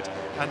of the grid,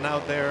 and now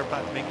they're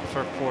battling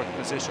for 4th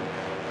position.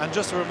 And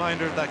just a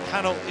reminder that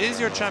Kano is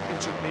your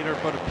championship leader,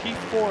 but a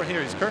P4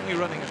 here. He's currently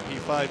running a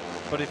P5,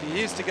 but if he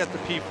is to get the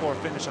P4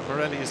 finish and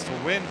Morelli is to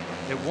win,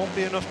 it won't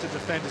be enough to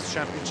defend his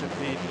championship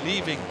lead,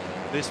 leaving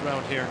this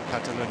round here in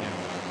Catalunya.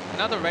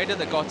 Another rider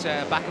that got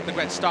back of the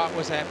grid start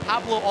was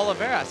Pablo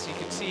Oliveras. You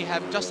can see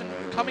him just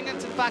coming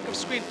into the back of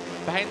screen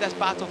behind this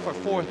battle for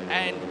 4th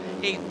and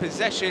 8th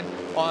position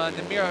on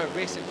the Mira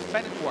Racing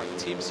Finwork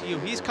Team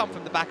CEO. He's come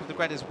from the back of the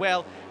grid as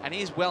well, and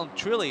he's well and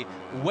truly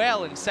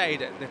well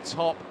inside the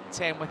top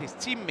 10 with his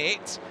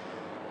teammate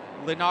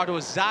Leonardo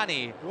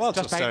Zani, who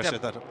also just behind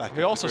him,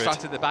 who also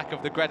started at the back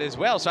of the grid as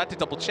well. So I had to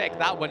double check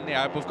that one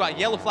there. We've got a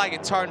yellow flag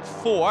at turn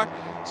 4,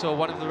 so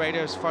one of the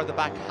riders further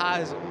back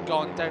has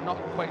gone down. Not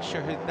quite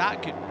sure who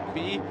that could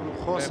be.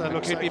 Brujosa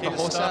looks like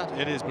Brujosa.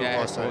 It is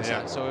Brujosa,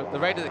 yeah. So the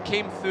rider that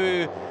came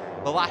through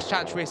the last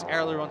chance race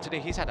earlier on today,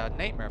 he's had a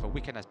nightmare of a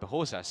weekend as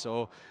Brujosa,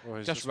 so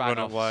just ran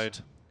off wide.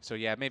 So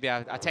yeah, maybe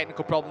a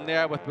technical problem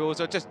there with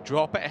Brujosa. Just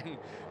drop it and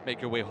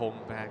make your way home,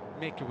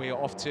 make your way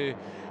off to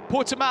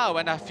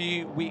Portimao in a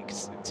few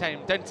weeks'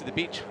 time, down to the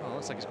beach. Well,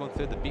 looks like he's going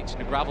through the beach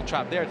in a gravel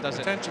trap there,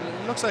 doesn't it?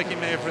 It looks like he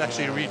may have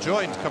actually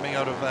rejoined coming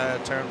out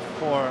of turn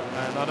 4,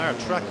 and on our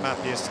track map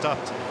he has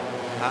stopped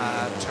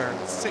at turn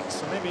 6,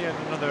 so maybe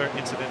another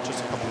incident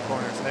just a couple of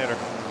corners later.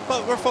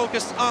 But we're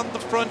focused on the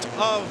front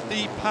of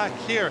the pack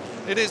here.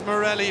 It is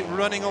Morelli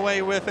running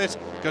away with it.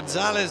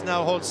 Gonzalez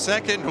now holds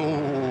second.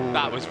 Ooh.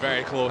 That was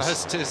very close.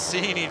 As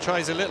Tassini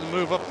tries a little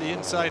move up the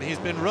inside. He's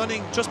been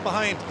running just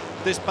behind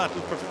this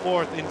battle for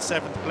 4th in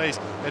 7th place.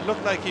 It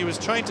looked like he was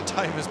trying to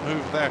time his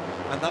move there,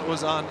 and that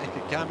was on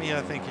Ikegami.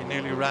 I think he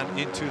nearly ran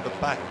into the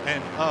back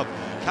end of.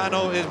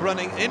 Kano is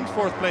running in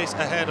 4th place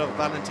ahead of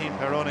Valentin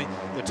Peroni.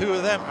 The two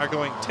of them are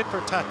going tit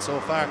for tat so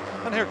far.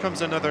 And here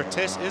comes another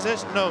tit, is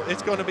it? No,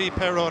 it's going to be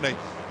Peroni.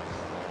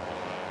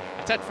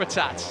 Tit for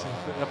tat,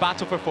 the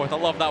battle for 4th. I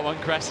love that one,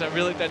 Chris. It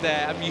really did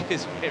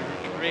amuse me.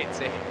 Great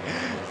say.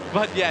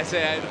 But yes,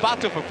 the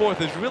battle for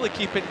 4th is really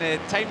keeping the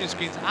timing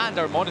screens and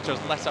our monitors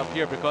lit up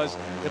here, because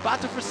the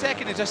battle for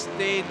 2nd is just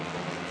staying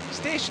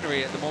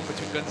stationary at the moment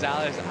between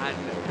Gonzalez and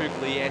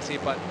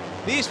Pugliese. But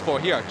these 4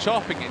 here are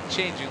chopping and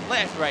changing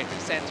left, right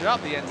and centre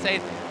up the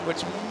inside,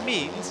 which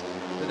means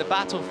that the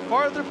battle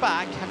further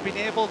back have been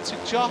able to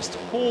just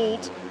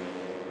hold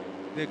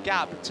the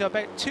gap to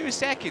about 2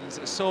 seconds.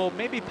 So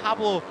maybe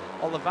Pablo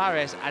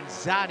Olivares and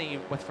Zani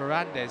with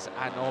Ferrandis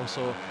and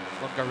also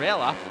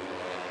Longarella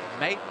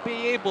might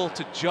be able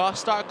to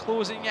just start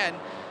closing in and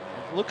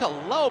look a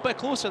little bit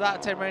closer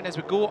that time around as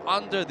we go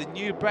under the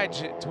new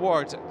bridge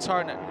towards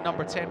turn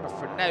number 10. But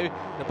for now,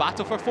 the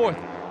battle for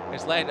 4th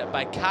is led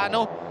by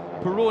Kano,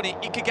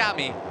 Peroni,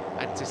 Ikegami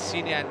and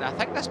Tassini. And I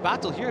think this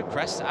battle here,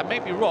 Chris, I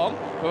might be wrong,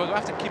 but we're going to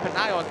have to keep an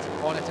eye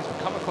on it as we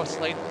come across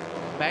the line.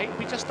 Might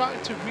be just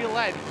starting to reel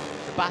in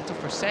the battle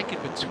for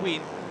 2nd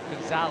between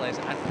Gonzalez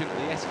and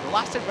Pugliese. The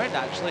last time round,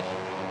 actually,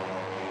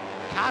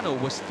 Kano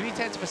was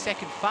 0.3 of a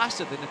second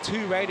faster than the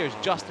 2 riders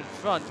just in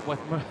front with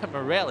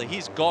Morelli.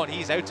 He's gone,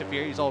 he's out of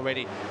here, he's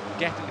already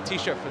getting the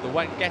t-shirt for the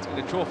win, getting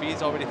the trophy.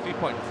 He's already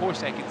 3.4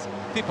 seconds,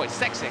 3.6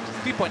 seconds,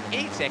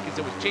 3.8 seconds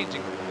it was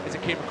changing as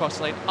it came across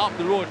the line up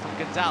the road from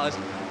Gonzalez.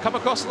 Come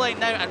across the line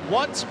now, and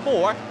once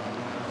more,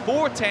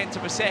 0.4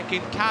 of a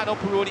second, Kano,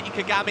 Peroni,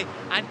 Ikegami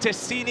and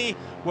Tassini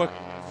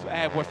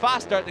were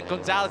faster than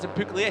Gonzalez and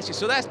Pugliese.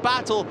 So this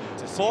battle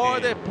for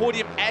the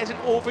podium isn't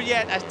over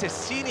yet, as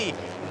Tassini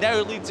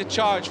now leads the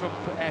charge from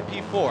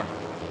P4.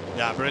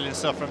 Yeah, brilliant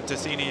stuff from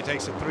Ticini. He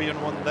takes a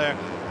 3-1 there.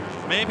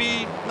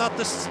 Maybe not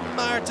the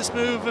smartest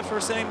move, if we're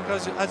saying,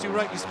 because as you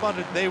rightly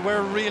spotted, they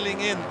were reeling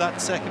in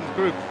that second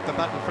group, the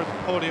battle for the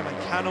podium, and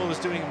Cano was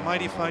doing a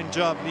mighty fine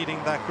job leading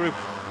that group.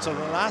 So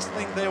the last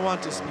thing they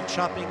want is to be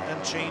chopping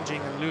and changing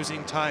and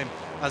losing time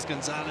as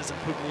Gonzalez and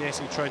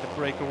Pugliese try to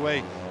break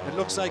away. It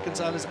looks like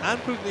Gonzalez and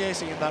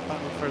Pugliese in that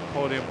battle for the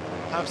podium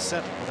have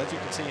settled, but as you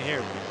can see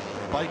here,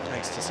 bike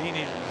tanks.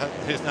 Ticini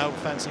is now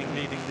fancying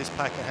leading this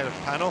pack ahead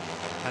of Cano,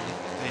 and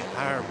they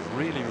are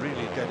really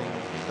getting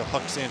the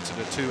hooks into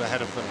the two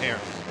ahead of them here.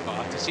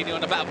 Ticini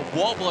on a bit of a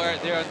wobbler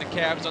there on the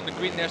curbs on the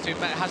green there, so he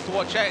has to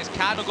watch out as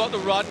Cano got the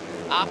run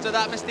after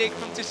that mistake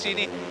from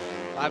Ticini.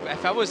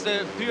 If I was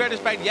the 3 riders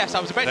behind, yes,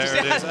 I was about to say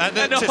it is. And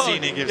then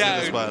Ticini gives it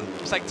as well.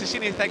 It's like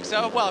Ticini thinks,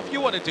 oh, well, if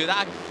you want to do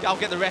that, I'll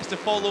get the rest to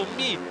follow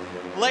me.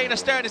 Laying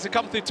astern as they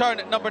come through turn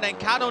at number 9.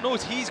 Cano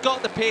knows he's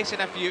got the pace,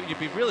 and if you'd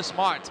be really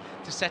smart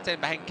to sit in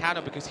behind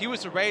Cano, because he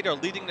was the rider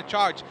leading the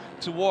charge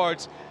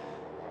towards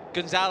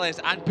Gonzalez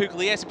and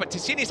Pugliese, but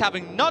Ticini's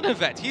having none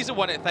of it. He's the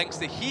one that thinks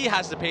that he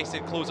has the pace to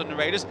close on the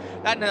riders.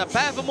 And a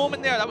bit of a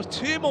moment there, that was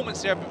 2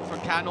 moments there for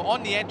Cano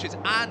on the entrance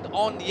and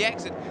on the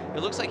exit.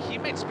 It looks like he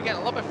might just be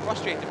getting a little bit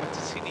frustrated with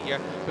Ticini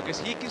here, because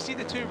he can see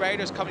the 2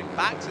 riders coming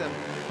back to them,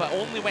 but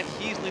only when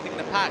he's leading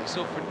the pack.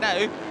 So for now,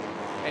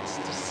 it's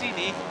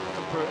Ticini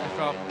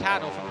from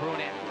Cano, from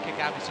Peroni and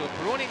Ikegami. So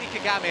Peroni and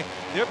Ikegami,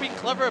 they're being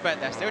clever about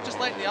this. They're just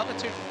letting the other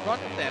 2 in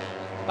front of them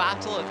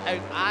battle it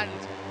out and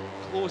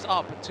close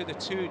up to the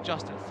 2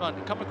 just in front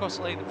and come across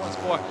the line once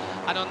more.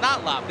 And on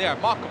that lap there,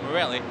 Marco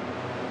Morelli,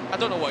 I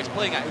don't know what he's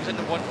playing at. He was in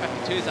the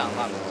 152s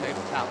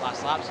that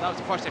last lap, so that was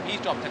the first time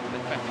he's dropped into the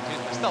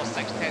 52s, but still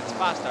 6/10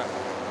 faster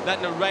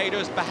than the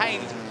riders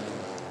behind.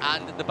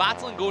 And the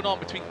battling going on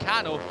between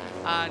Cano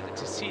and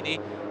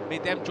Ticini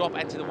made them drop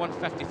into the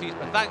 153s,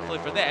 but thankfully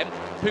for them,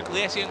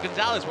 Pugliese and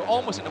Gonzalez were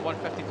almost in the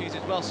 153s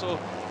as well, so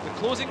they're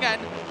closing in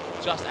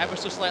just ever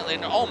so slightly,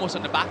 and they're almost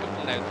on the back of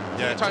them now.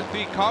 Yeah. Turn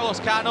 3, Carlos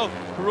Cano,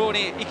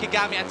 Peroni,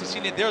 Ikegami and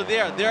Ticini, they're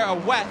there. They're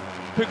with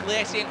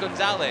Pugliese and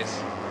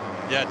Gonzalez.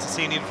 Yeah,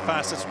 Ticini, the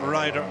fastest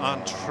rider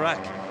on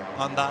track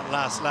on that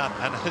last lap,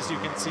 and as you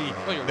can see,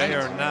 they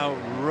are now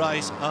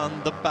right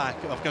on the back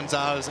of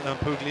Gonzalez and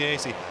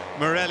Pugliese.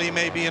 Morelli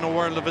may be in a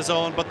world of his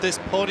own, but this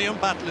podium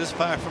battle is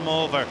far from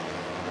over.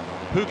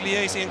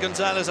 Pugliese and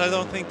Gonzalez, I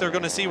don't think they're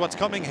going to see what's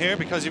coming here,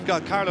 because you've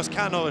got Carlos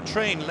Cano, a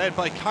train led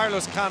by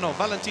Carlos Cano,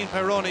 Valentin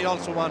Peroni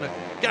also on it,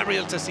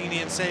 Gabriel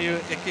Ticini and Seiyu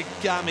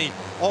Ikegami,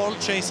 all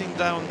chasing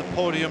down the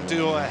podium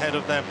duo ahead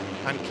of them,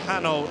 and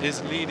Cano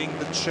is leading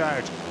the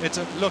charge. It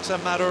looks a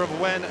matter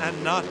of when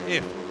and not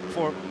if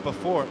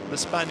before the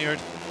Spaniard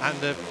and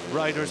the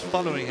riders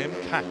following him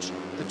catch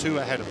the 2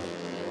 ahead of him.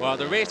 Well,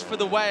 the race for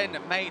the win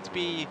might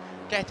be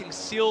getting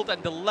sealed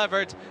and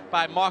delivered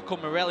by Marco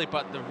Morelli,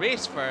 but the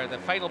race for the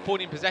final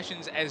podium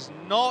positions is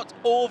not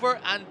over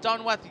and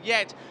done with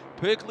yet.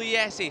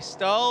 Pugliese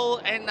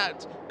still in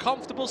that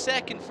comfortable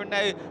second for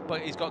now,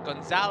 but he's got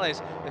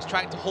Gonzalez that's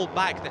trying to hold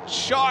back the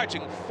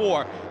charging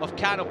 4 of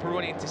Cano,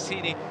 Peroni and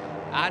Ticini,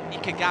 and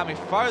Ikegami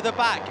further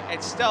back.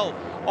 It's still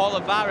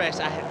Olivares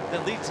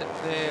that leads the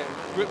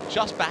group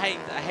just behind,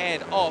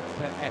 ahead of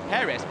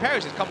Perez.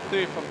 Perez has come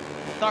through from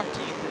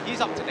 13th, he's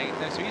up to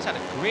 9th now, so he's had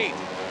a great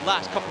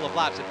last couple of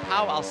laps. And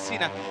Pau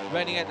Alsina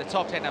rounding out the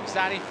top 10.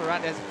 Avzani,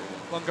 Ferrandez,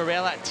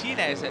 Longarella,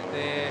 Tinez at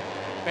the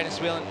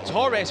Venezuelan.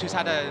 Torres, who's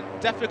had a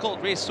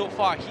difficult race so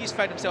far, he's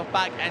found himself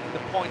back in the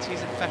points.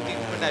 He's in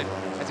 15th for now.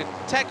 As a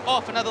tick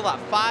off another lap,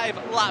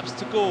 5 laps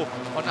to go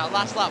on that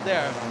last lap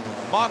there.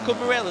 Marco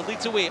Morelli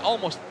leads away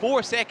almost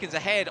 4 seconds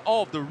ahead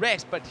of the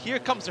rest, but here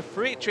comes the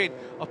freight train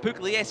of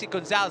Pugliese,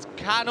 Gonzalez,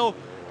 Cano,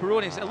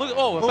 Peroni. Look,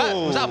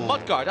 was that a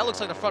mudguard? That looks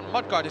like the front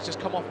mudguard has just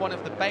come off one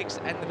of the bikes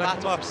in the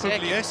battle for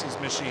second. Pugliese's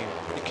machine.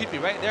 You could be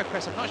right there,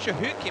 Chris. I'm not sure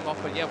who it came off,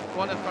 but yeah,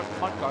 one of the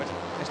front mudguards.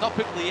 It's not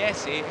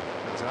Pugliese.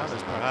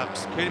 Gonzalez,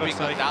 perhaps. Could be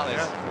Gonzalez.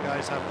 Yeah, the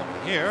guys have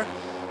them here.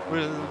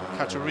 We'll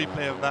catch a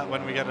replay of that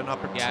when we get an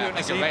opportunity. Yeah,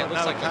 I think you're right. It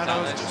looks like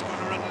Gonzalez. Just going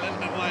to run a little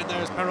bit wide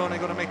there. Is Peroni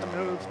going to make the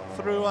move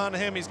through on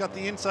him? He's got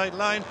the inside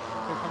line.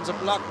 Here comes a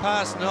block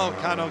pass. No,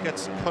 Cano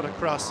gets put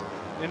across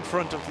in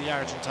front of the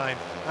Argentine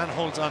and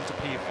holds on to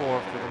P4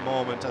 for the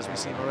moment, as we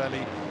see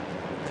Morelli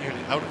nearly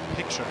out of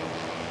picture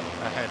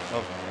ahead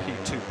of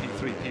P2,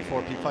 P3,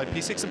 P4, P5,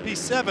 P6 and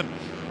P7,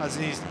 as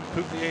these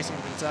Pugliese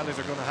and Gonzalez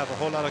are going to have a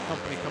whole lot of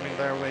company coming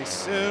their way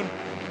soon.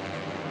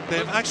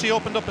 They've actually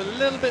opened up a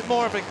little bit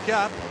more of a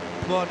gap,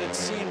 but it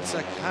seems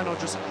that Cano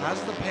just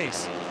has the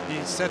pace.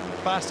 He's set the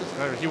fastest,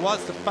 or he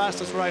was the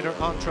fastest rider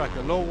on track,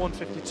 a low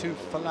 152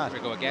 flat. Here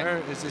we go again.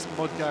 Where is this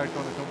mud guard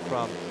going to come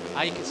from?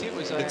 You can see it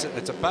was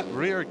it's a back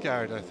rear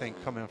guard, I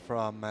think, coming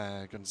from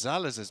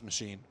Gonzalez's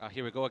machine.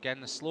 Here we go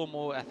again, the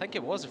slow-mo. I think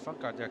it was the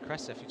front guard there,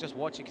 Chris. If you just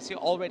watch, you can see it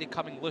already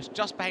coming loose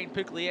just behind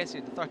Pugliese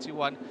at the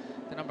 31,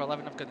 the number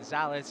 11 of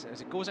Gonzalez.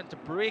 As it goes into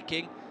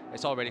braking,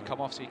 it's already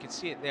come off, so you can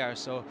see it there.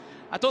 So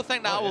I don't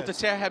think that will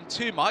deter him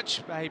too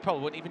much. He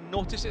probably wouldn't even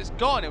notice it's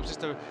gone. It was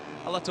just a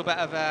little bit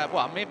of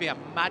well, maybe a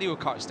Mario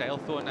Kart style,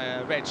 throwing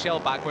a red shell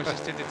backwards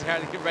just to deter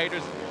the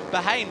riders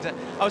behind.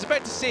 I was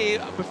about to say,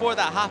 before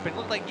that happened, it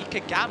looked like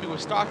Ikegami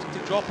was starting to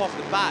drop off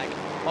the back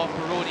of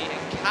Peroni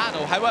and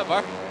Kano.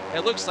 However,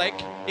 it looks like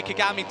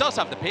Ikegami does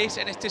have the pace,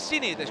 and it's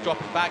Ticini that's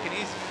dropping back, and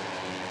he's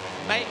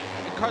might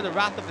incur the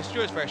wrath of the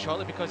stewards very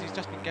shortly because he's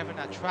just been given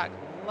a track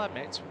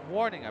limit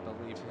warning, I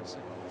believe. It's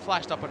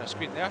flashed up on a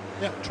screen there.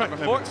 Yeah, track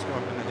limit's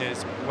going in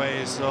his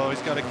way, so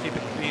he's got to keep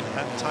it clean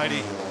and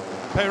tidy.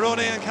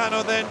 Peroni and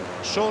Kano then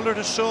shoulder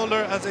to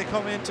shoulder as they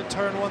come into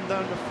turn 1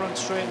 down the front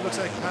straight. Looks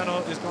like Kano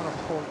is going to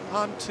hold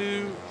on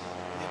to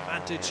the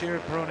advantage here.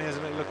 Peroni has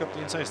a little look up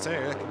the inside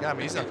stair.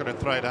 He's not going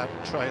to try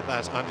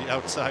that on the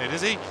outside,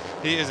 is he?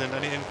 He isn't,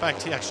 and in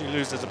fact he actually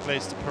loses a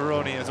place to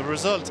Peroni as a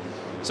result.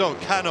 So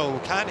Kano,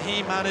 can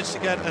he manage to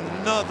get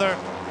another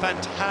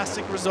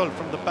fantastic result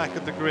from the back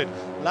of the grid?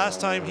 Last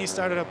time he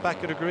started up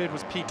back of the grid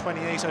was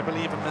P28, I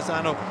believe, in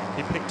Misano.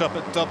 He picked up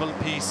a double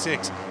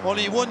P6.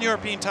 Only one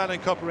European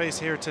Talent Cup race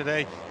here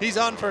today. He's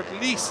on for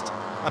at least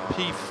a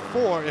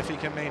P4 if he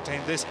can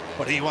maintain this,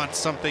 but he wants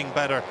something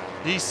better.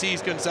 He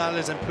sees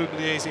Gonzalez and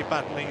Pugliese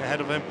battling ahead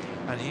of him,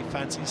 and he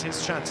fancies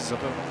his chances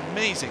of an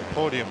amazing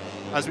podium.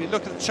 As we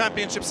look at the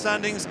championship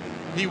standings,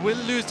 he will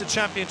lose the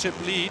championship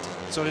lead,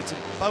 so it's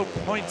about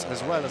points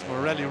as well as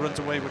Morelli runs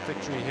away with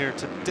victory here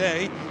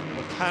today.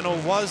 But Kano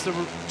was the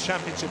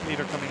championship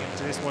leader coming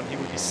into this one. He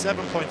would be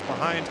 7 points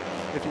behind.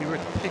 If he were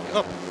to pick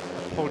up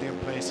a podium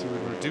place, he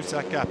would reduce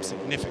that gap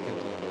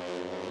significantly.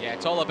 Yeah,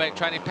 it's all about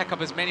trying to pick up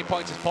as many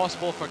points as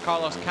possible for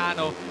Carlos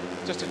Kano,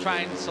 just to try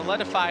and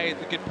solidify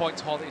the good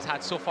points haul that he's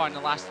had so far in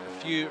the last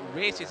few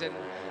races. And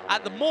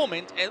at the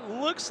moment, it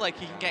looks like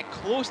he can get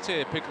close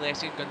to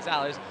Pugliese and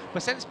Gonzalez,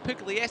 but since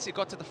Pugliese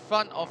got to the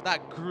front of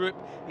that group,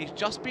 he's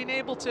just been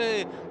able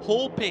to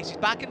hold pace. He's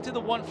back into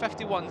the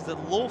 151s, the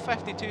low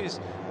 52s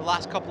the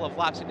last couple of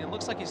laps, and it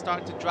looks like he's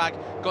starting to drag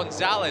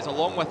Gonzalez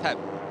along with him.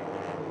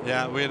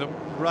 Yeah, we had a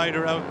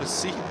rider out the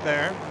seat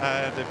there.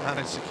 They've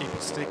managed to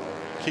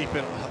keep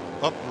it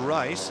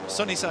upright,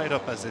 sunny side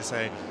up, as they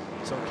say.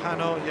 So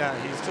Kano, yeah,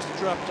 he's just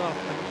dropped off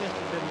a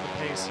little bit of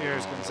the pace here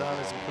as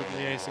Gonzalez and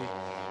Pugliese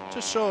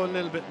just show a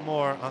little bit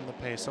more on the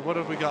pace. So what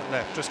have we got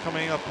left? Just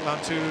coming up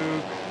onto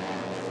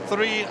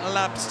 3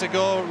 laps to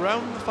go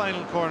round the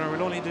final corner.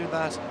 We'll only do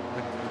that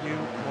a few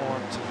more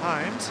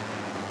times.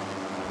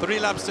 3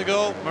 laps to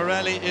go.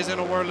 Morelli is in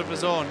a world of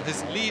his own.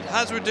 His lead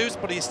has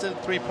reduced, but he's still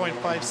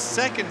 3.5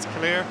 seconds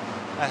clear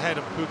ahead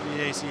of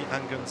Pugliese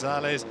and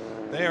Gonzalez.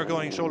 They are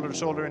going shoulder to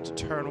shoulder into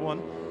turn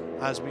 1.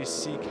 As we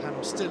see,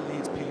 Kano still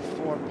leads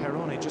P4.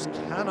 Peroni just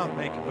cannot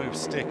make a move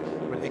stick,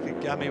 with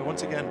Ikegami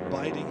once again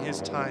biding his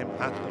time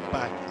at the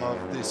back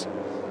of this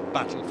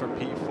battle for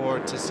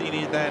P4.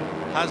 Ticini then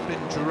has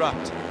been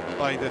dropped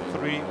by the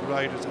 3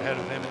 riders ahead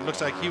of him. It looks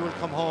like he will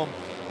come home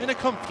in a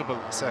comfortable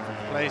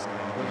 7th place,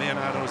 with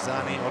Leonardo,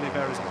 Zani,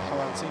 Oliveras and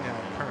Paolzina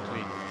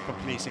currently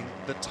completing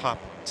the top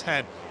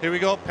 10. Here we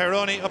go,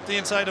 Peroni up the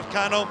inside of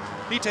Kano.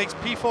 He takes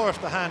P4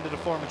 off the hand of the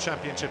former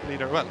championship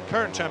leader, well,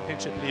 current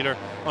championship leader,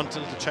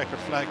 until the checkered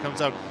flag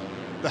comes out.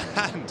 The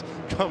hand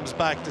comes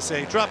back to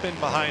say drop in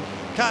behind.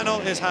 Kano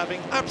is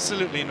having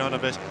absolutely none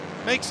of it.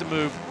 Makes a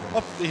move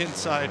up the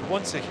inside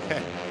once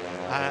again,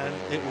 and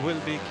it will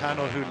be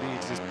Kano who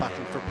leads this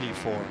battle for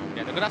P4.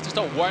 Yeah, they're going to have to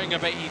start worrying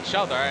about each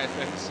other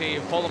and say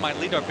follow my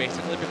leader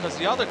basically, because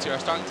the other 2 are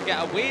starting to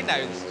get away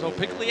now. So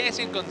Pugliese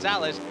and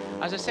Gonzalez,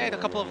 as I said a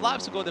couple of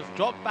laps ago, they've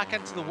dropped back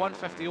into the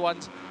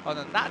 151s, and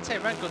then that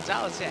time round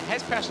Gonzalez set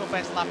his personal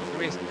best lap of the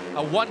race,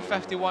 a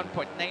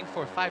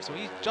 151.945, so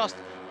he's just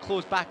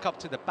closed back up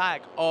to the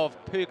back of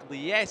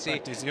Pugliese. In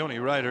fact, he's the only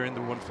rider in the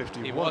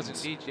 151s. He was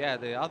indeed, yeah.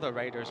 The other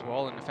riders were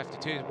all in the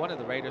 52s. One of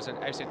the riders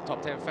outside the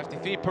top 10,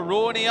 53.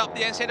 Peroni up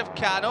the inside of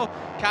Kano.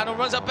 Kano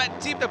runs a bit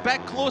deep, a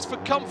bit close for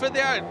comfort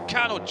there, and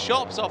Kano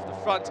chops off the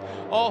front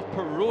of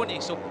Peroni.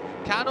 So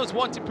Kano's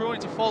wanting Peroni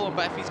to follow him,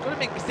 but if he's going to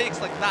make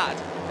mistakes like that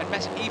and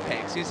miss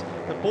apexes,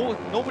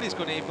 nobody's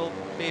going to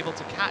be able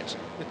to catch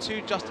the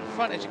 2 just in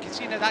front. As you can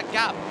see now, that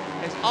gap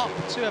is up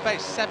to about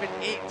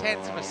 7-8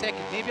 tenths of a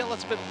second, maybe a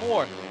little bit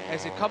more,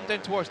 as they come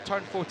down towards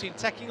turn 14,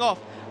 ticking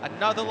off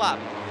another lap.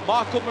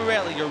 Marco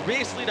Morelli, your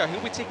race leader, he'll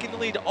be taking the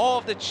lead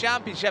of the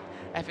championship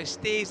if it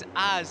stays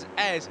as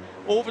is.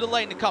 Over the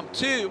line to come,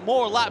 2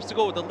 more laps to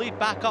go. The lead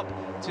back up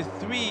to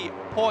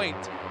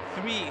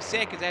 3.3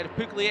 seconds ahead of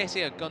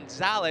Pugliese and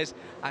Gonzalez,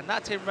 and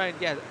that time round,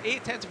 yeah,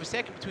 8 tenths of a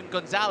second between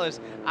Gonzalez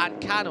and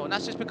Kano, and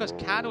that's just because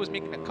Kano is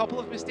making a couple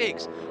of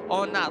mistakes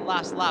on that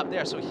last lap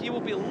there, so he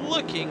will be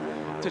looking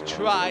to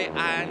try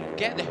and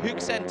get the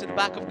hooks into the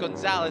back of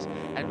Gonzalez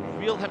and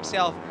reel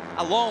himself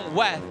along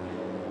with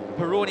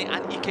Peroni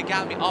and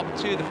Ikegami up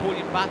to the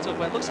podium battle.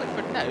 But it looks like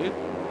for now,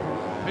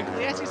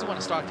 Pugliese is the one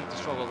starting to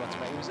struggle a little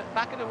bit. He was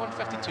back in the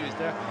 152s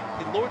there.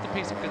 He lowered the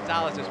pace of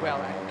Gonzalez as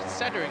well, and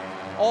considering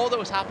all that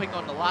was happening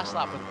on the last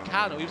lap with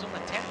Kano, he was only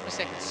 10th of a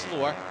second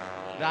slower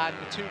than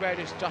the 2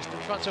 riders just in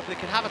front. So if they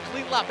can have a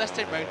clean lap this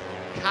time round,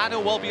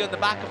 Kano will be on the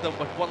back of them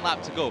with 1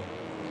 lap to go.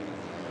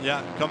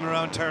 Yeah, coming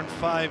around turn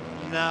 5,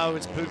 now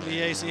it's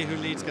Pugliese who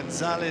leads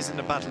Gonzalez in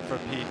the battle for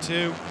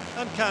P2,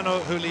 and Cano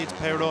who leads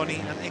Peroni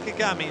and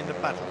Ikegami in the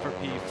battle for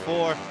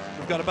P4.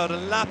 We've got about a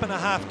lap and a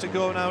half to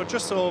go now,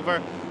 just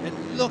over. It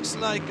looks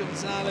like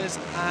Gonzalez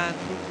and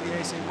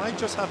Pugliese might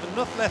just have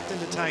enough left in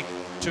the tank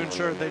to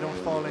ensure they don't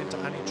fall into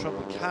any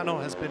trouble. Cano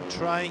has been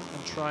trying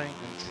and trying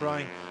and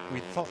trying. We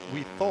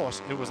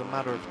thought it was a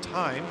matter of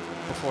time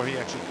before he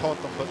actually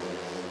caught them, but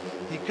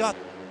he got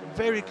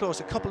very close,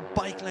 a couple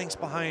bike lengths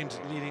behind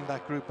leading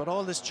that group, but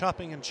all this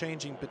chopping and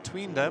changing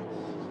between them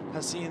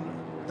has seen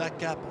that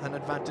gap and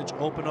advantage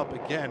open up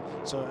again.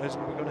 So as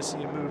we're going to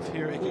see a move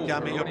here,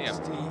 Ikegami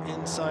up to the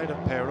inside of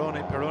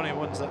Peroni. Peroni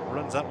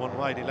runs that one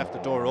wide. He left the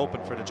door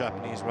open for the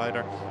Japanese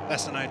rider.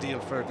 Less than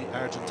ideal for the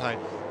Argentine.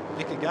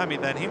 Ikegami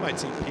then, he might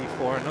see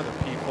P4, another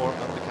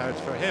P4 on the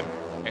cards for him.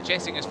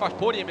 Chasing his first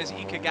podium is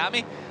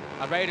Ikegami,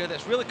 a rider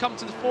that's really come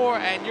to the fore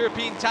in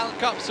European Talent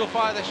Cup so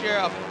far this year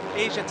of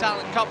Asia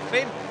Talent Cup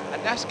fame.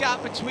 And this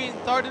gap between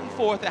third and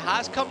fourth, it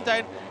has come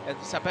down.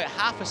 It's about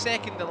half a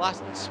second the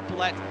last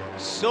split.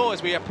 So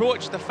as we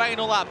approach the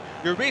final lap,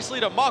 your race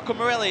leader Marco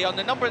Morelli on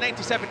the number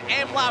 97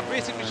 M-Lab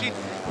racing machine,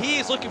 he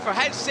is looking for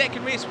his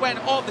second race win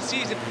of the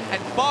season,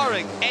 and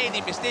barring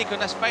any mistake on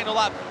this final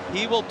lap,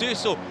 he will do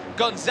so.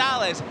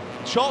 Gonzalez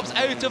chops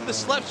out of the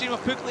slipstream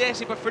of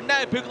Pugliese, but for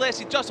now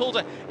Pugliese just holds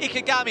it.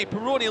 Ikegami,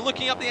 Peroni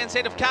looking up the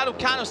inside of Cano.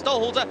 Cano still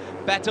holds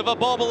it. Bit of a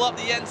bobble up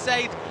the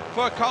inside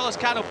for Carlos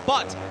Cano,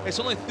 but it's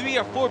only 3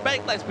 or 4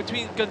 bike lengths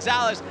between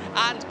Gonzalez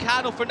and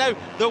Cano for now.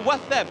 They're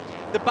with them.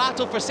 The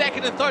battle for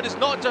second and third is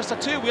not just a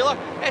 2-wheeler,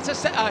 it's a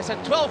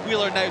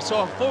 12-wheeler now,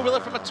 so a 4-wheeler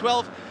from a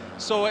 12.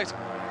 So it's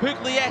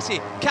Pugliese,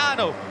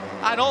 Cano,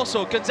 and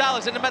also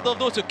Gonzalez in the middle of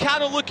those two.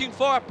 Cano looking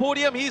for a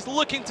podium. He's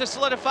looking to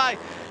solidify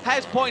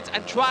his points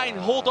and try and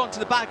hold on to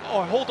the back,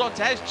 or hold on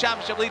to his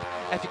championship lead.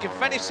 If he can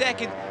finish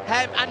second,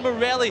 him and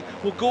Morelli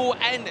will go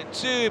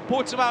into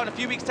Portimao in a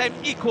few weeks' time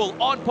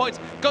equal on points.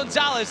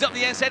 Gonzalez up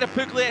the inside of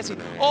Pugliese,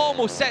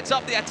 almost sets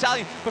up the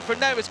Italian, but for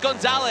now it's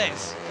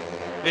Gonzalez.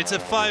 It's a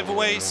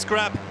 5-way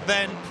scrap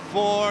then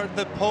for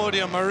the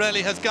podium.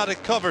 Morelli has got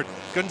it covered.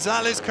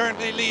 Gonzalez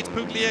currently leads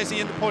Pugliese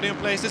in the podium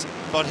places,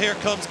 but here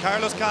comes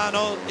Carlos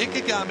Cano,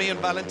 Ikegami and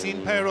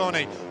Valentin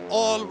Peroni.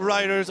 All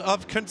riders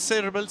of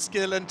considerable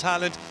skill and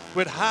talent,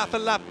 with half a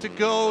lap to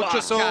go,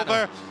 just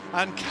over,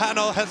 and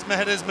Cano has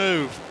made his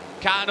move.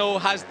 Cano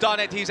has done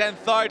it. He's in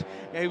third.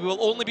 He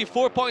will only be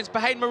 4 points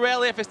behind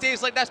Morelli if it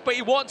stays like this, but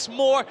he wants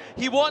more.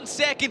 He wants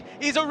second.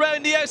 He's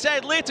around the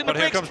outside, late in the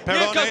brakes. Here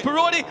comes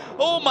Peroni.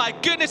 Oh my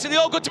goodness, and they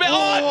all go to me.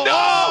 Oh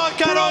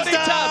no! Peroni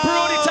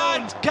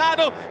tagged.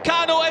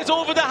 Cano is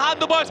over the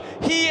handlebars.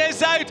 He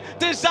is out.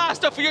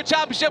 Disaster for your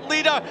championship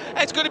leader.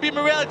 It's going to be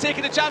Morelli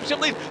taking the championship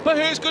lead, but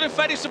who's going to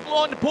finish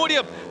on the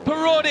podium?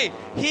 Peroni.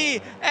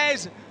 He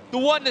is the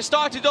one that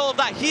started all of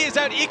that. He is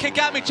out.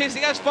 Ikegami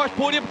chasing his first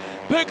podium.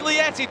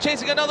 Pugliese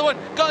chasing another one.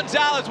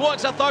 Gonzalez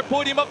wants a third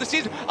podium of the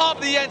season.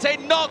 Up the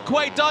inside, not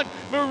quite done.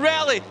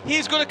 Morelli,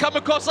 he's going to come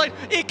across the line.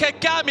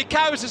 Ikegami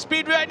carries the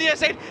speed around the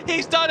inside.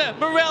 He's done it.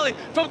 Morelli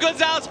from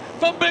Gonzalez,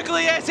 from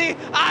Pugliese,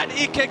 and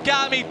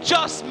Ikegami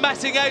just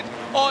missing out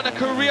on a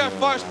career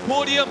first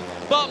podium.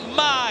 But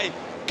my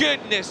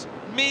goodness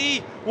me,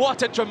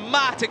 what a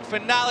dramatic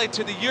finale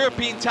to the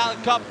European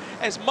Talent Cup,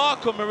 as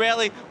Marco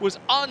Morelli was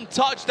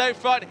untouched out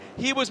front.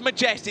 He was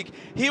majestic,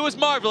 he was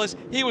marvellous,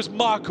 he was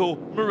Marco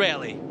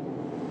Morelli.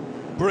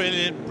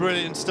 Brilliant,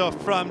 brilliant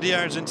stuff from the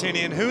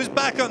Argentinian, who's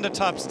back on the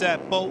top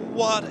step, but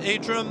what a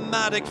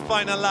dramatic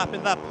final lap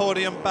in that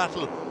podium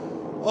battle.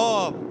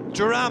 Oh,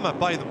 drama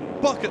by the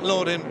bucket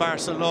load in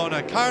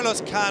Barcelona.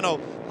 Carlos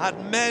Cano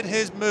had made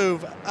his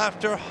move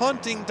after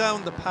hunting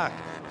down the pack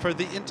for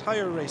the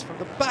entire race from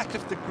the back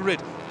of the grid,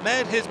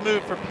 made his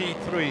move for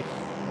P3,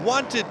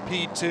 wanted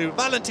P2.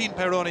 Valentin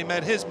Peroni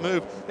made his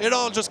move. It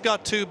all just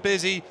got too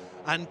busy,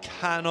 and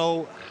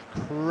Cano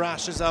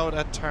crashes out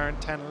at turn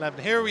 10-11.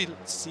 Here we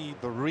see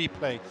the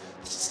replay.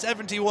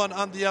 71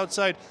 on the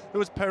outside. It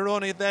was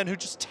Peroni then who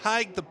just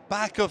tagged the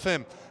back of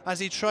him as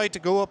he tried to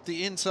go up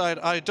the inside.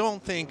 I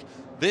don't think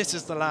this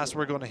is the last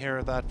we're going to hear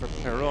of that for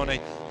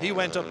Peroni. He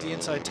went up the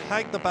inside,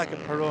 tagged the back of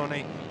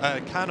Peroni,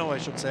 Cano I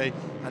should say,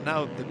 and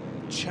now the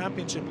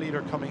championship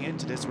leader coming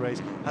into this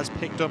race has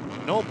picked up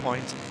no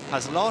points,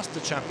 has lost the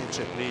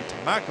championship lead to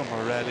Marco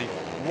Morelli.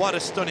 What a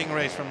stunning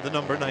race from the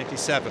number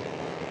 97.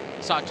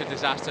 Such a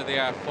disaster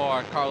there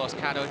for Carlos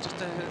Cano. Just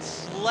the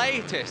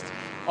slightest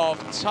of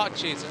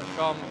touches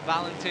from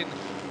Valentin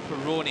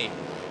Peroni.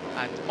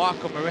 And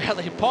Marco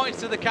Morelli points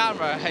to the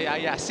camera. Hey,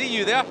 I see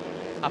you there.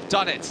 I've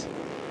done it.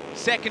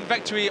 Second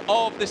victory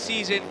of the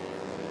season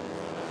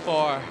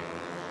for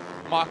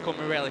Marco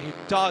Morelli, who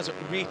does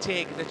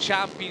retake the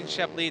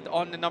championship lead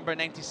on the number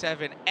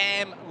 97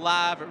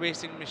 M-Lab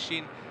racing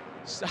machine.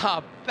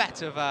 A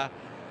bit of a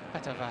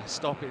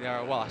stopping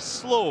there, well, a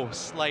slow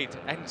slide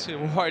in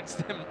towards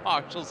the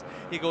marshals.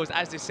 He goes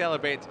as they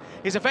celebrate.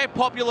 He's a very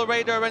popular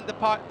rider around the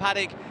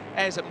paddock,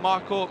 is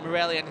Marco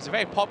Morelli, and he's a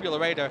very popular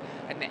rider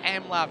in the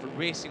M-Lab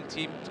racing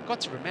team. You've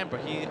got to remember,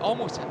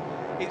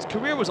 his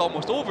career was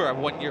almost over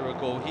 1 year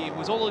ago. He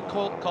was only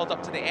called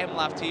up to the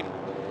M-Lab team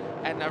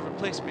and a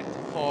replacement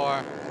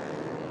for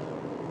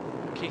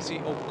Casey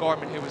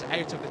O'Gorman, who was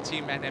out of the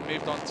team and then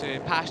moved on to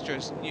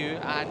pastures new,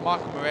 and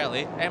Marco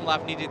Morelli.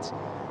 MLAV needed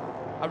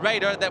a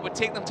rider that would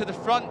take them to the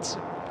front,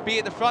 be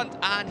at the front,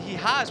 and he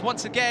has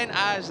once again,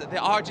 as the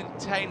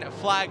Argentine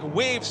flag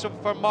waves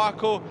for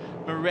Marco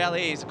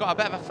Morelli. He's got a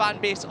bit of a fan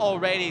base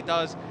already,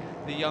 does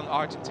the young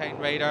Argentine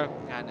rider,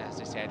 and as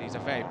I said, he's a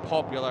very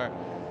popular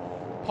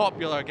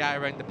guy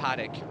around the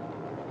paddock,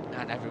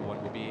 and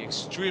everyone will be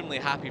extremely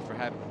happy for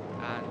him.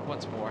 And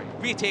once more,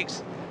 he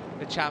retakes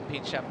the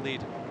championship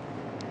lead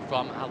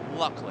from a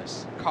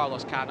luckless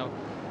Carlos Cano,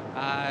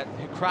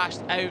 who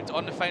crashed out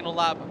on the final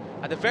lap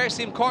at the very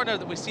same corner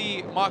that we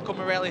see Marco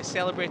Morelli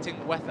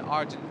celebrating with the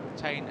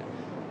Argentine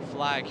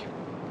flag.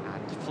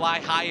 And fly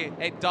high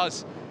it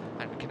does,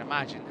 and we can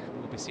imagine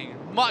we'll be seeing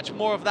much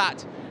more of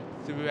that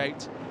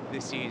throughout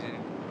the season.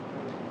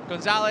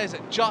 Gonzalez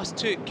just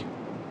took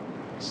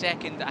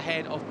second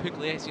ahead of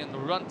Pugliese on the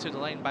run to the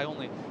line by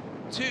only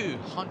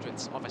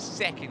 0.02 of a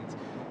second.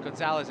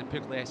 Gonzalez and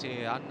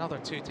Pugliese, another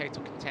two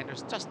title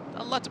contenders, just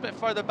a little bit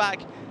further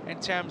back in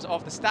terms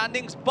of the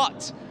standings,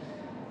 but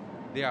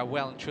they are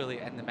well and truly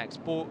in the mix.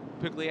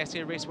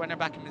 Pugliese, a race winner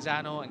back in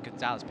Misano, and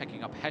Gonzalez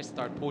picking up his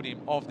third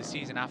podium of the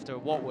season after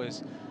what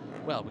was,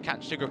 well, we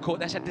can't sugarcoat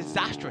this, a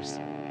disastrous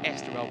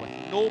Estoril with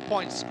no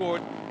points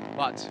scored,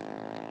 but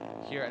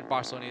here in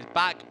Barcelona is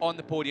back on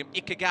the podium.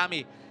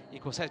 Ikegami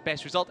equals his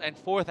best result in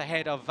fourth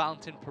ahead of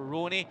Valentin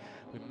Peroni.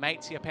 We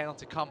might see a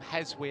penalty come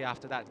his way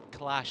after that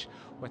clash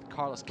with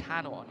Carlos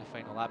Cano on the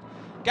final lap.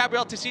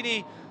 Gabriel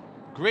Ticini,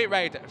 great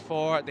ride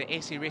for the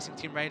AC Racing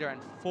Team rider,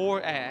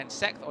 and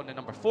sixth on the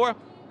number 4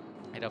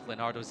 ahead of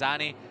Leonardo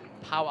Zani,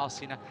 Pau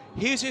Alsina.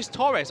 Jesus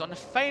Torres on the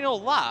final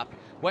lap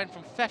went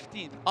from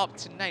 15th up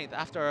to 9th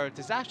after a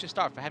disastrous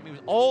start for him. He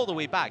was all the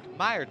way back,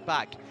 mired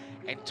back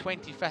in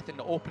 25th in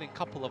the opening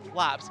couple of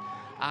laps,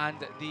 and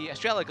the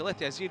Estrella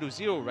Galicia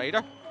 0-0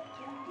 rider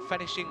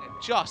finishing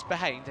just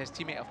behind his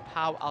teammate of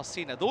Pau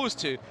Alsina. Those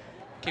two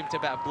came to a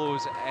bit of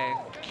blows in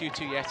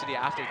Q2 yesterday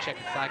after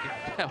checking flag,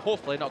 and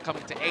hopefully not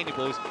coming to any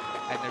blows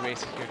in the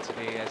race here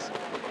today, as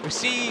we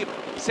see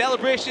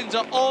celebrations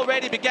are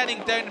already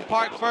beginning down in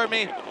Parc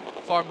Ferme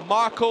for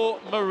Marco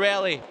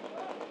Morelli,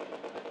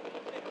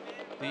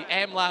 the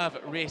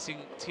MLAV Racing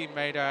Team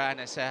rider,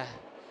 and it's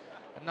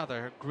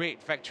another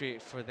great victory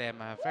for them,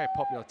 a very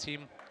popular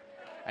team.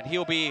 And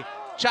he'll be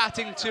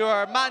chatting to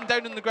our man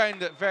down on the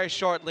ground very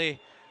shortly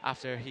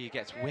after he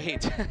gets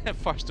weighed,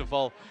 first of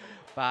all,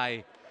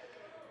 by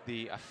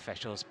the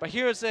officials. But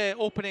here's the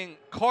opening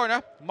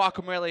corner.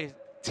 Marco Morelli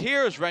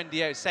tears round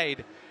the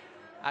outside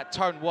at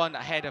turn 1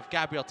 ahead of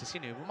Gabriel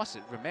Ticini. We must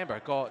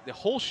remember, got the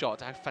whole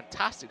shot, a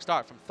fantastic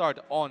start from third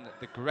on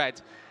the grid.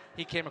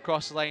 He came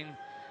across the line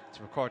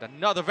to record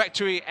another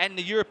victory in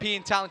the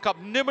European Talent Cup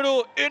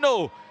numero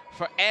uno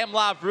for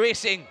MLAV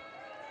Racing.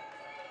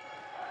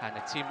 And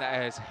the team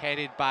that is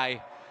headed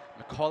by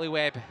Macaulay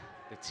Webb,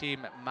 the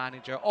team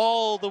manager,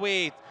 all the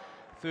way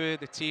through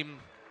the team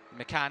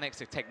mechanics,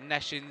 the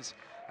technicians,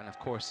 and of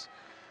course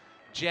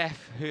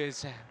Jeff,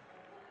 who's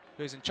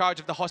in charge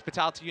of the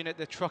hospitality unit,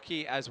 the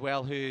truckie as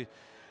well, who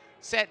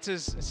sets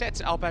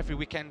it up every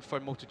weekend for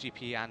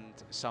MotoGP and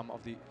some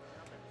of the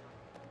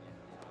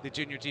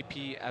Junior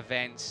GP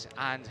events,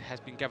 and has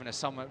been giving us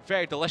some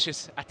very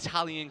delicious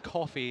Italian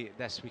coffee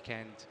this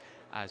weekend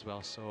as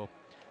well. So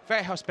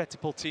very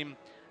hospitable team,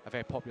 a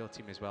very popular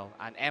team as well.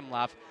 And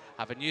MLAV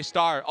have a new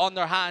star on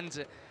their hands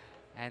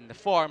in the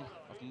form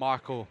of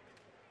Marco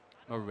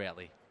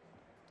Morelli.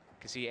 You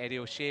can see Eddie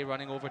O'Shea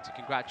running over to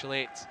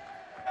congratulate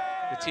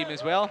the team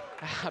as well.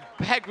 A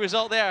big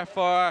result there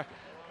for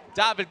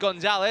David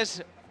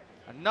Gonzalez.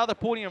 Another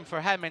podium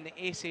for him in the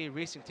AC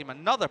Racing Team,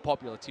 another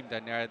popular team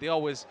down there. They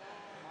always,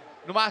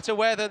 no matter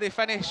whether they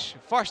finish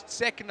first,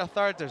 second or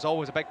third, there's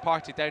always a big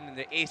party down in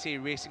the AC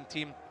Racing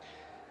Team.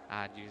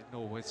 And you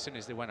know, as soon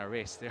as they win a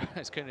race,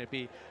 there's going to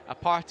be a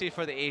party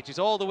for the ages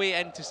all the way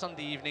into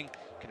Sunday evening.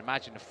 You can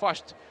imagine the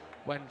first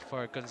win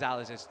for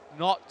Gonzalez is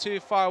not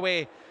too far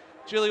away.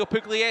 Giulio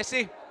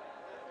Pugliese,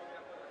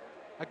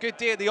 a good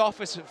day at the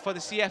office for the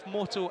CF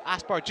Moto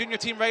Aspar Junior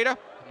Team rider.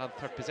 Another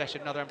third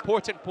position, another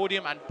important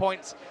podium and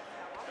points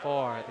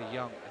for the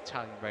young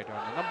Italian rider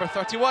on the number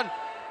 31.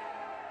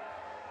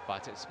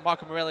 But it's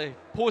Marco Morelli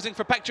posing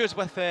for pictures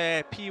with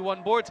the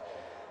P1 board.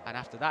 And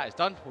after that is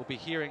done, we'll be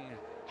hearing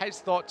his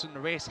thoughts on the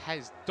race,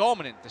 his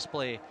dominant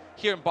display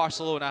here in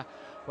Barcelona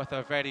with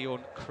our very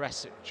own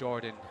Chris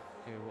Jordan,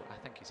 who I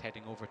think he's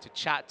heading over to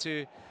chat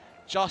to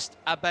just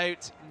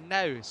about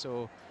now.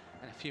 So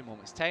in a few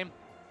moments' time,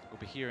 we'll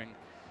be hearing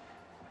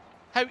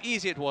how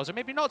easy it was, or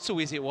maybe not so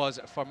easy it was,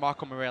 for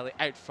Marco Morelli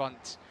out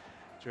front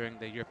during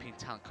the European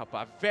Talent Cup.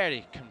 But a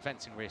very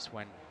convincing race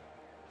win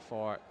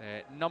for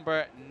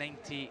number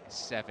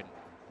 97.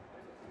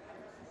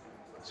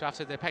 So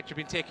after the picture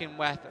being taken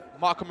with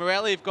Marco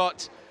Morelli, you've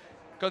got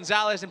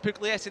Gonzalez and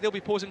Pugliese. They'll be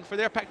posing for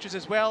their pictures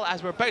as well,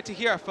 as we're about to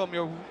hear from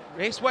your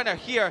race winner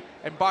here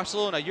in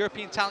Barcelona,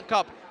 European Talent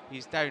Cup.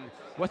 He's down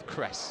with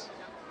Chris.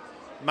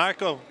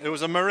 Marco, it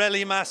was a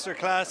Morelli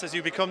masterclass as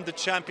you become the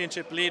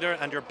championship leader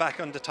and you're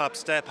back on the top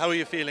step. How are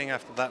you feeling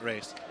after that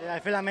race? Yeah, I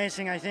feel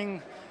amazing. I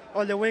think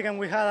all the weekend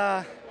we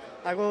had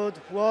a good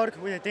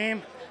work with the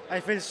team.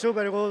 I feel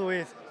super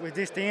good with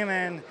this team,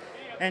 and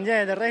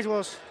yeah, the race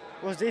was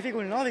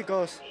difficult, no,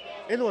 because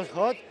it was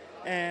hot,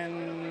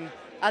 and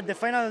at the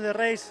final of the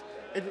race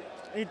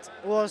it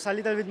was a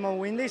little bit more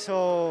windy,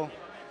 so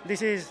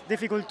this is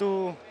difficult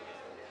to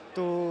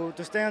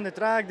stay on the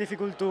track,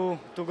 difficult to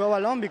go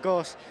alone,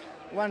 because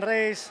one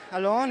race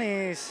alone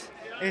is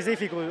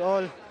difficult.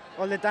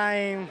 All the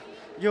time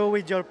you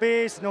with your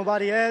pace,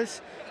 nobody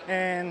else,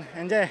 and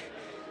yeah,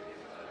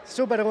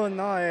 super good.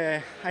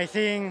 No, I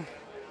think,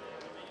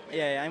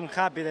 yeah, I'm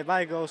happy. The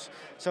bike goes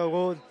so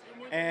good,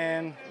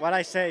 and what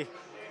I say,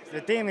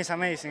 the team is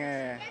amazing.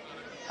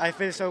 I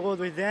feel so good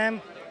with them,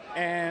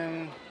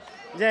 and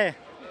yeah,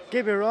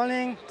 keep it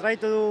rolling. Try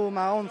to do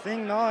my own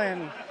thing,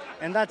 no,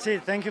 and that's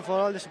it. Thank you for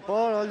all the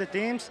support, all the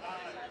teams.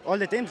 All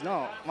the teams,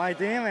 no, my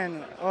team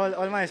and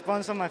all my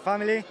sponsors, my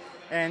family,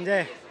 and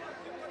yeah,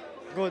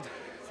 good,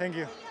 thank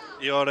you.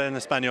 Y ahora en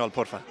español,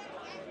 porfa.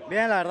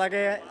 Bien, la verdad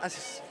que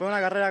fue una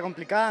carrera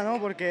complicada, ¿no?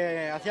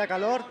 Porque hacía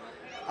calor,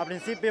 al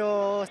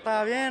principio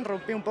estaba bien,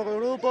 rompí un poco el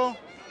grupo,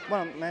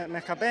 bueno, me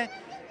escapé,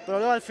 pero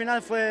luego al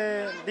final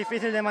fue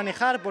difícil de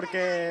manejar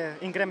porque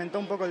incrementó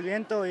un poco el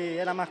viento y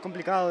era más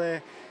complicado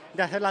de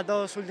hacer las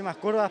dos últimas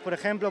curvas, por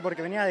ejemplo,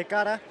 porque venía de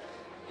cara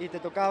y te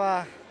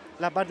tocaba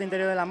la parte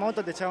interior de la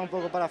moto, te echaba un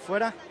poco para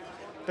afuera,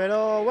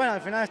 pero bueno,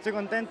 al final estoy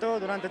contento.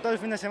 Durante todo el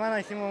fin de semana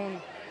hicimos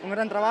un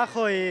gran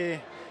trabajo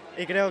y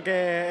creo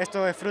que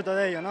esto es fruto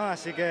de ello, ¿no?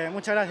 Así que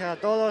muchas gracias a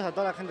todos, a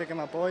toda la gente que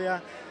me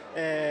apoya,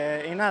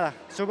 y nada,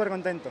 súper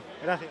contento.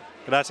 Gracias.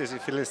 Gracias y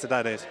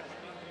felicidades.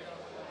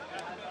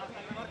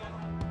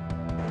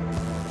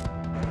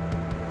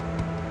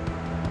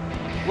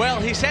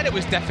 Well, he said it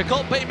was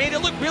difficult, but he made it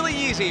look really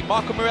easy.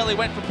 Marco Morelli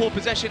went for pole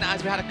position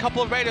as we had a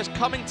couple of riders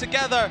coming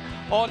together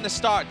on the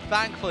start.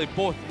 Thankfully,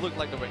 both looked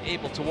like they were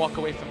able to walk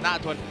away from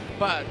that one.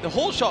 But the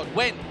whole shot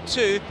went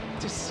to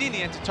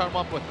Ticini into turn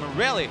one, with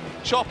Morelli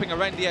chopping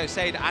around the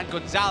outside, and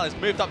Gonzalez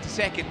moved up to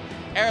second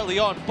early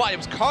on. But it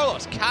was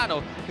Carlos Cano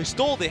who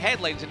stole the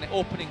headlines in the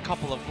opening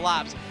couple of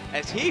laps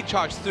as he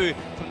charged through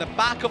from the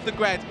back of the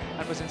grid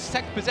and was in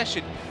sixth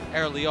position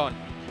early on.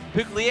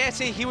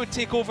 Pugliese, he would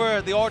take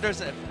over the orders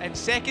in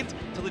second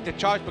to lead the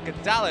charge, but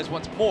Gonzalez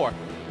once more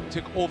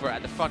took over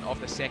at the front of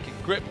the second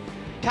group.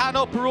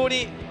 Cano,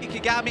 Peroni,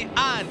 Ikegami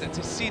and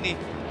Ticini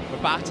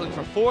were battling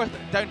for fourth,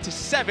 down to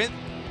seventh.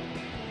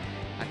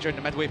 And during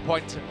the midway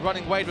point,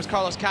 running wide was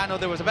Carlos Cano.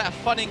 There was a bit of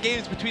fun and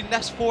games between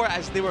this four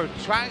as they were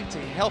trying to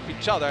help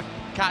each other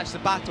catch the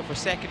battle for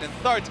second and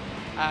third,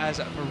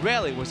 as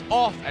Morelli was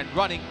off and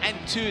running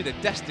into the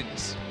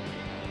distance.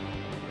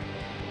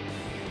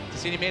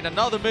 Ticini made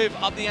another move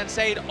up the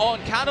inside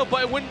on Cano,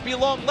 but it wouldn't be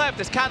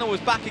long-lived as Cano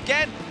was back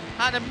again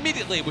and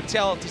immediately would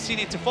tell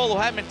Ticini to follow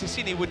him, and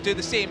Ticini would do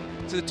the same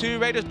to the two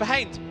riders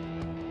behind.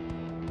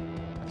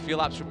 With a few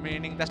laps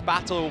remaining, this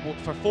battle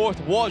for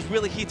fourth was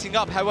really heating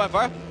up.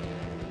 However,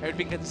 it would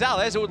be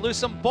Gonzalez who would lose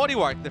some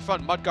bodywork, the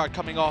front mudguard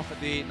coming off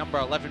the number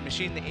 11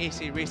 machine, the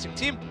AC Racing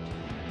team.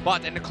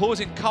 But in the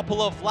closing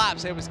couple of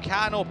laps, it was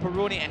Cano,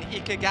 Peroni and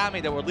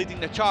Ikegami that were leading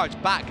the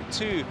charge back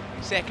to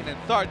second and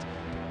third.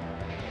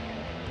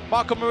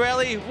 Marco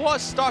Morelli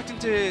was starting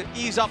to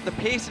ease up the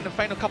pace in the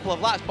final couple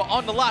of laps, but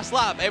on the last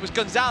lap, it was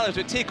Gonzalez who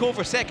would take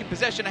over second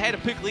position ahead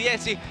of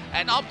Pugliese,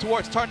 and up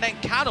towards turn 9,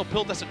 Cano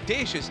pulled this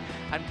audacious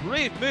and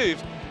brave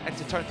move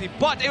into turn 3,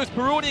 but it was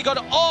Peroni who got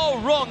it all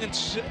wrong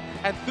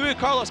and threw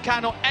Carlos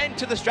Cano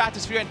into the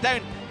stratosphere, and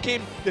down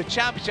came the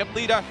championship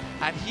leader,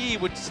 and he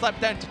would slip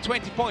down to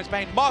 20 points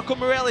behind Marco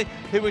Morelli,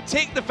 who would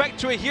take the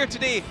victory here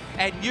today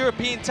in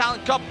European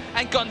Talent Cup,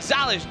 and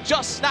Gonzalez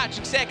just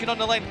snatching second on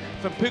the line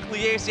from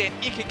Pugliese,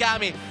 and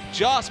Ikegami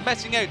just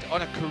missing out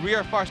on a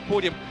career first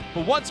podium.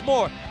 But once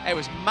more, it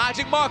was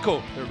Magic Marco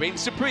who reigned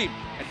supreme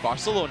in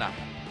Barcelona.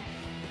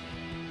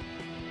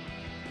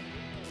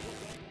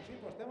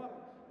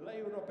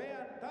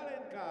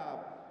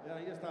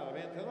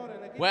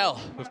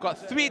 Well, we've got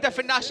three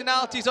different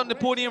nationalities on the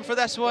podium for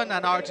this one: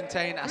 an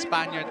Argentine, a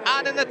Spaniard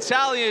and an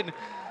Italian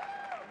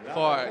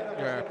for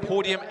your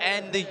podium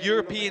in the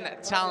European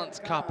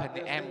Talent Cup, and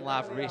the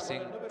MLAV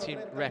Racing team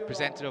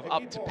representative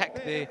up to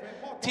pick the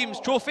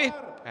team's trophy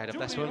ahead of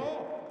this one.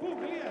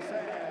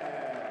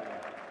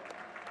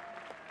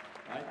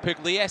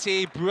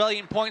 Pugliese,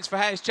 brilliant points for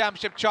his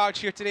championship charge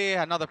here today.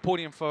 Another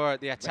podium for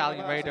the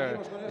Italian rider,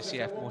 the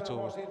CF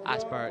Moto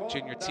Asper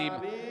Junior Team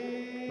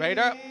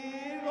rider.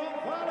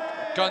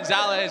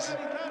 Gonzalez,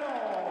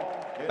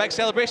 big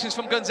celebrations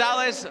from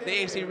Gonzalez,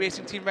 the AC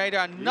Racing Team rider.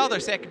 Another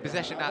second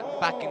position,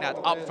 backing that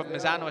up from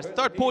Mazzano, his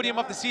third podium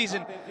of the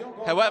season.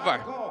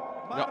 However,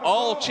 they're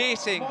all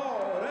chasing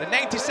the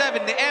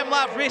 97, the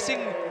MLAV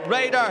Racing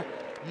rider,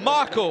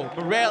 Marco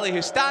Morelli,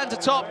 who stands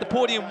atop the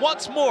podium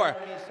once more,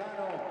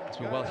 as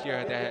we will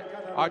hear the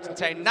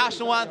Argentine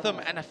national anthem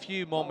in a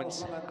few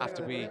moments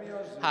after we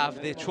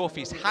have the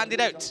trophies handed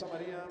out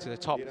to the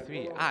top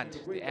 3, and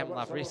the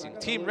MLAV Racing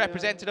team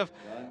representative,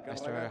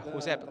 Mr.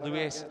 Josep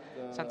Luis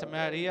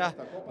Santamaria,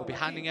 will be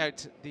handing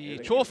out the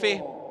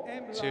trophy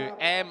to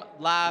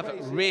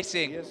MLAV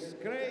Racing.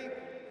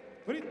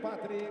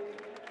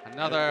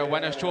 Another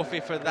winner's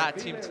trophy for that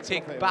team to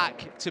take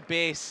back to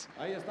base.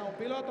 And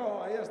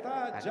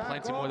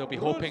plenty more they'll be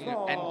hoping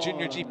in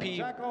Junior GP,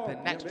 the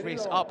next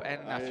race up in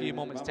a few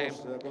moments' time.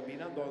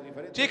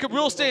 Jacob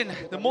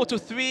Rulstein, the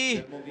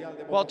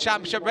Moto3 World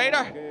Championship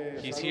rider.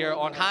 He's here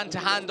on hand to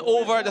hand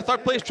over the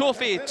third place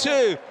trophy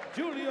to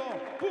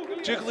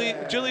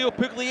Giulio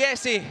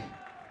Pugliese,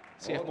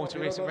 CF Motor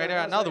Racing rider.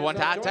 Another one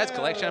to add to his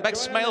collection. A big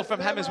smile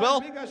from him as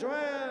well.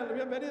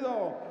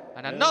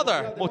 And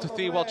another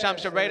Moto3 World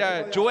Championship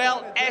rider,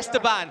 Joel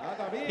Esteban.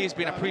 He's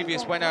been a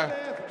previous winner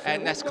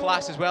in this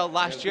class as well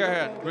last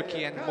year,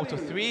 rookie in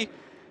Moto3,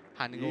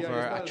 handing over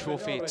a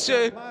trophy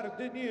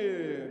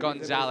to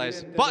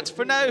Gonzalez. But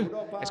for now,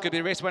 it's going to be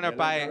a race winner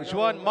by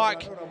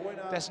Joan-Marc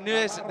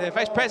Desnuez, the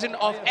Vice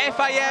President of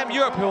FIM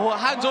Europe, who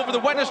hands over the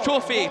winner's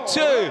trophy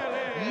to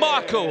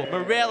Marco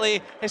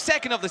Morelli, his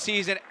second of the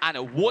season, and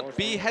it won't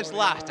be his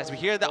last, as we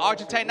hear the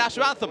Argentine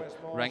national anthem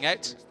ring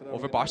out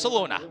over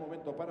Barcelona.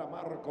 Para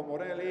Marco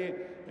Morelli,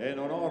 en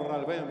honor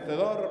al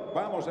vencedor,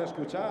 vamos a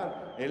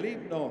escuchar el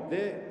himno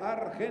de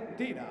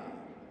Argentina.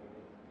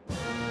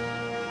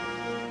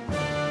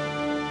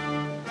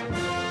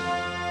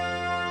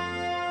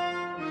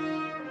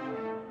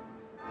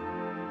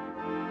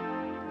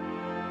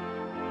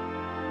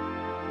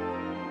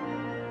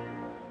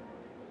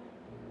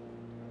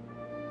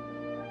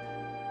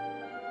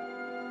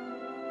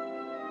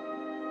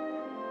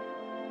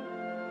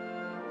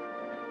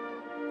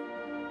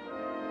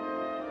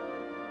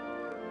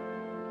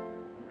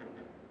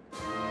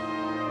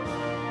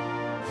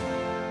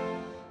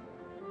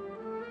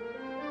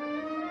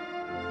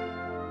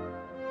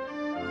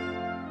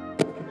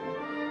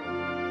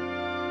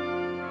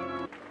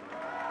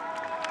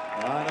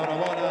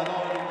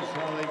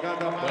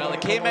 Well,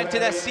 it came into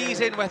this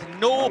season with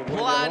no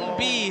plan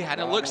B, and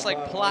it looks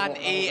like plan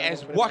A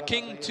is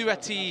working to a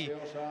T,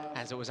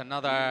 as it was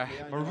another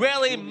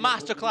Morelli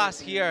masterclass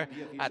here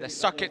at the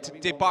Circuit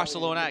de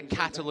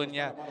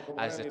Barcelona-Catalunya,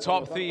 as the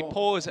top 3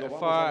 pose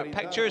for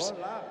pictures.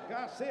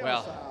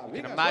 Well,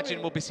 you can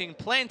imagine we'll be seeing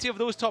plenty of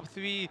those top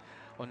 3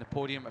 on the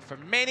podium for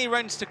many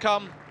rounds to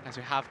come, as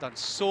we have done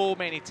so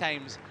many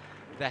times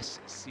this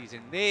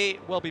season. They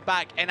will be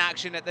back in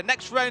action at the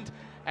next round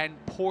in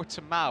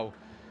Portimao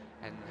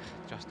in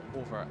just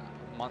over a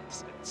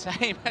month's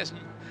time, as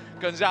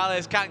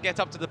Gonzalez can't get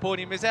up to the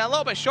podium. He's a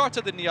little bit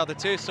shorter than the other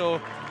two, so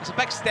it's a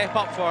big step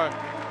up for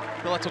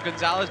the little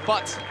Gonzalez,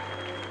 but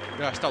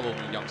they're still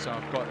only young, so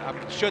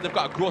I'm sure they've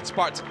got a growth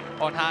spurt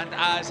on hand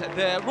as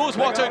the rose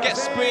water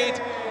gets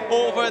sprayed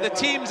over the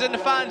teams and the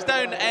fans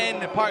down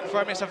in Parc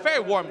Ferme. It's a very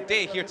warm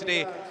day here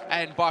today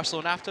in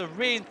Barcelona. After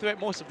rain throughout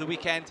most of the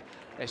weekend,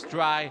 it's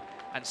dry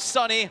and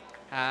sunny,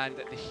 and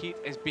the heat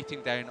is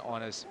beating down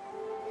on us.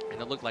 And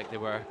it looked like they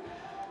were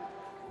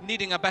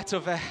needing a bit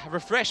of a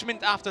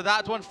refreshment after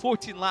that one.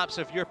 14 laps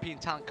of European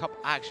Talent Cup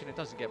action. It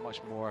doesn't get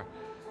much more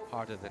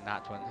harder than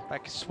that one.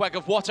 Big swig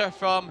of water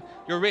from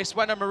your race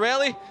winner,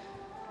 Morelli,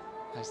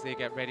 as they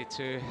get ready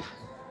to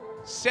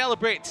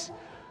celebrate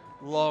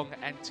long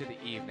into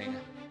the evening.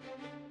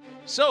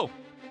 So,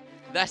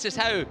 this is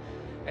how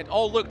it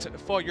all looked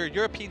for your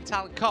European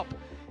Talent Cup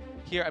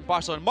here in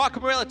Barcelona. Marco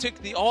Morelli took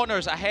the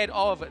honours ahead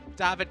of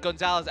David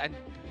Gonzalez and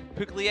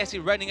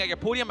Pugliese, rounding out your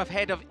podium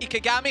ahead of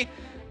Ikegami,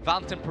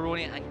 Valentin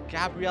Peroni and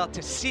Gabriel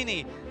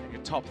Tessini in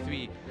your top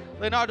 3.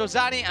 Leonardo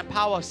Zani and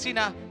Pau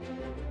Alsina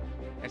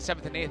in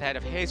 7th and 8th ahead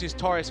of Jesus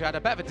Torres, who had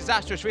a bit of a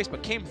disastrous race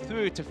but came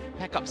through to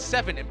pick up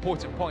 7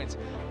 important points.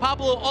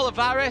 Pablo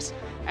Olivares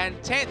in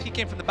 10th, he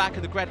came from the back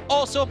of the grid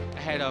also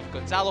ahead of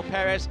Gonzalo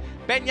Perez.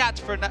 Benyat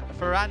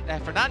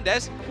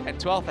Fernandez in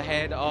 12th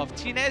ahead of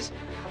Tinez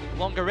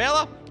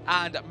Longarella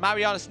and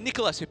Marianos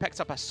Nicolas, who picked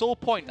up a sole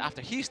point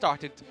after he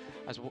started,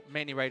 as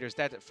many riders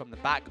did, from the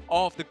back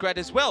of the grid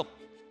as well.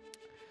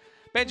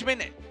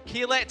 Benjamin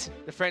Kielet,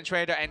 the French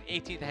rider, in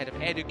 18th ahead of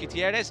Edu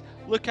Gutierrez.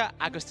 Luca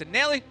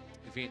Agostinelli,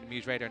 the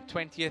Vietnamese rider, in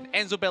 20th.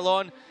 Enzo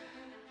Bellon.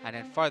 And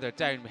then further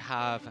down we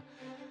have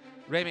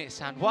Remy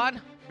San Juan,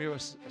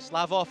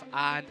 Miroslavov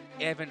and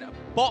Evan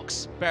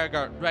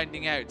Boxberger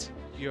rounding out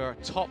your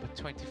top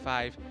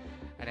 25.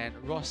 And then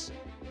Ross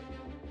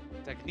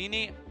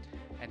Dagnini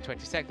in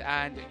 22nd.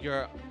 And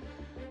your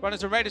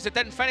runners and riders that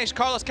didn't finish,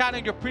 Carlos Cano,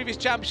 your previous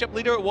championship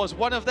leader, was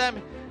one of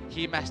them.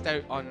 He missed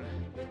out on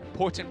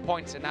important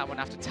points in that one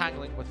after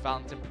tangling with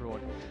Valentin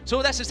Peroni.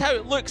 So this is how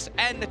it looks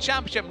in the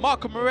championship.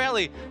 Marco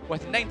Morelli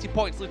with 90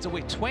 points leads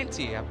away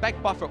 20, a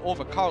big buffer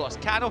over Carlos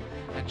Cano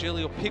and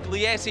Giulio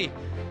Pugliese,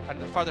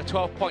 and a further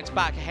 12 points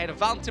back ahead of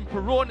Valentin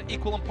Peroni,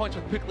 equal in points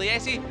with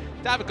Pugliese,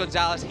 David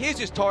Gonzalez,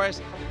 Jesus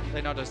Torres,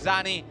 Leonardo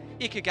Zani,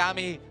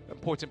 Ikegami,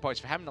 important points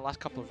for him in the last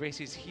couple of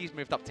races. He's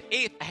moved up to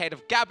 8th ahead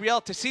of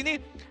Gabriel Tessini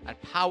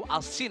and Pau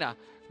Alsina,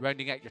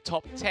 rounding out your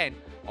top 10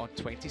 on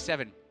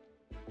 27.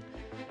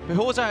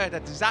 Pujosa had a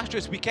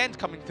disastrous weekend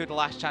coming through the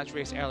last chance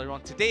race earlier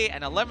on today,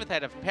 and 11th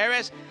ahead of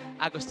Perez,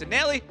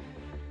 Agostinelli,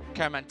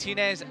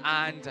 Martinez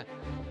and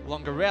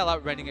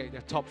Longarella running out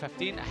their top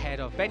 15 ahead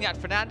of Benyat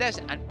Fernandez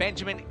and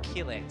Benjamin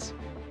Keelet.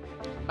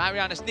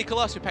 Marianis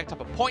Nicolas, who picked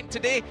up a point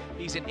today,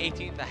 he's in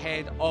 18th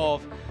ahead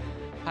of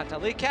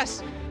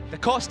Pantalekas, Da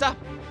Costa,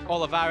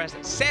 Olivares,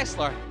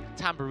 Sessler,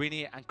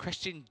 Tamburini and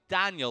Christian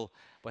Daniel,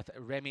 with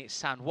Remy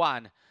San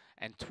Juan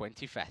in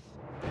 25th.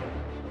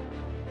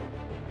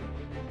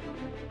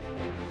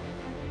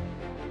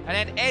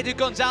 And then Edu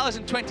Gonzalez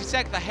in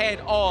 26th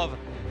ahead of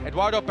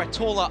Eduardo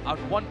Bertola on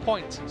 1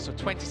 point. So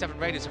 27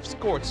 riders have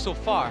scored so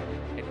far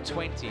in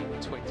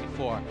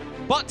 2024.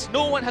 But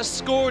no one has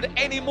scored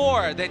any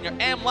more than your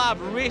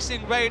MLab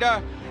racing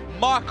rider,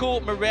 Marco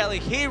Morelli.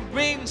 He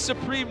reigns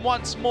supreme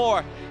once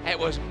more. It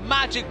was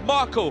Magic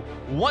Marco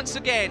once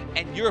again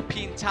in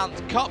European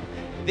Talent Cup.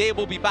 They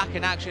will be back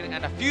in action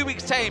in a few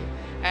weeks' time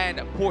in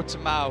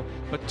Portimao.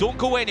 But don't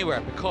go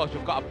anywhere, because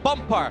we've got a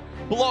bumper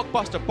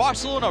blockbuster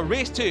Barcelona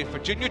Race 2 for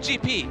Junior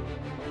GP.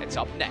 It's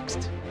up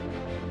next.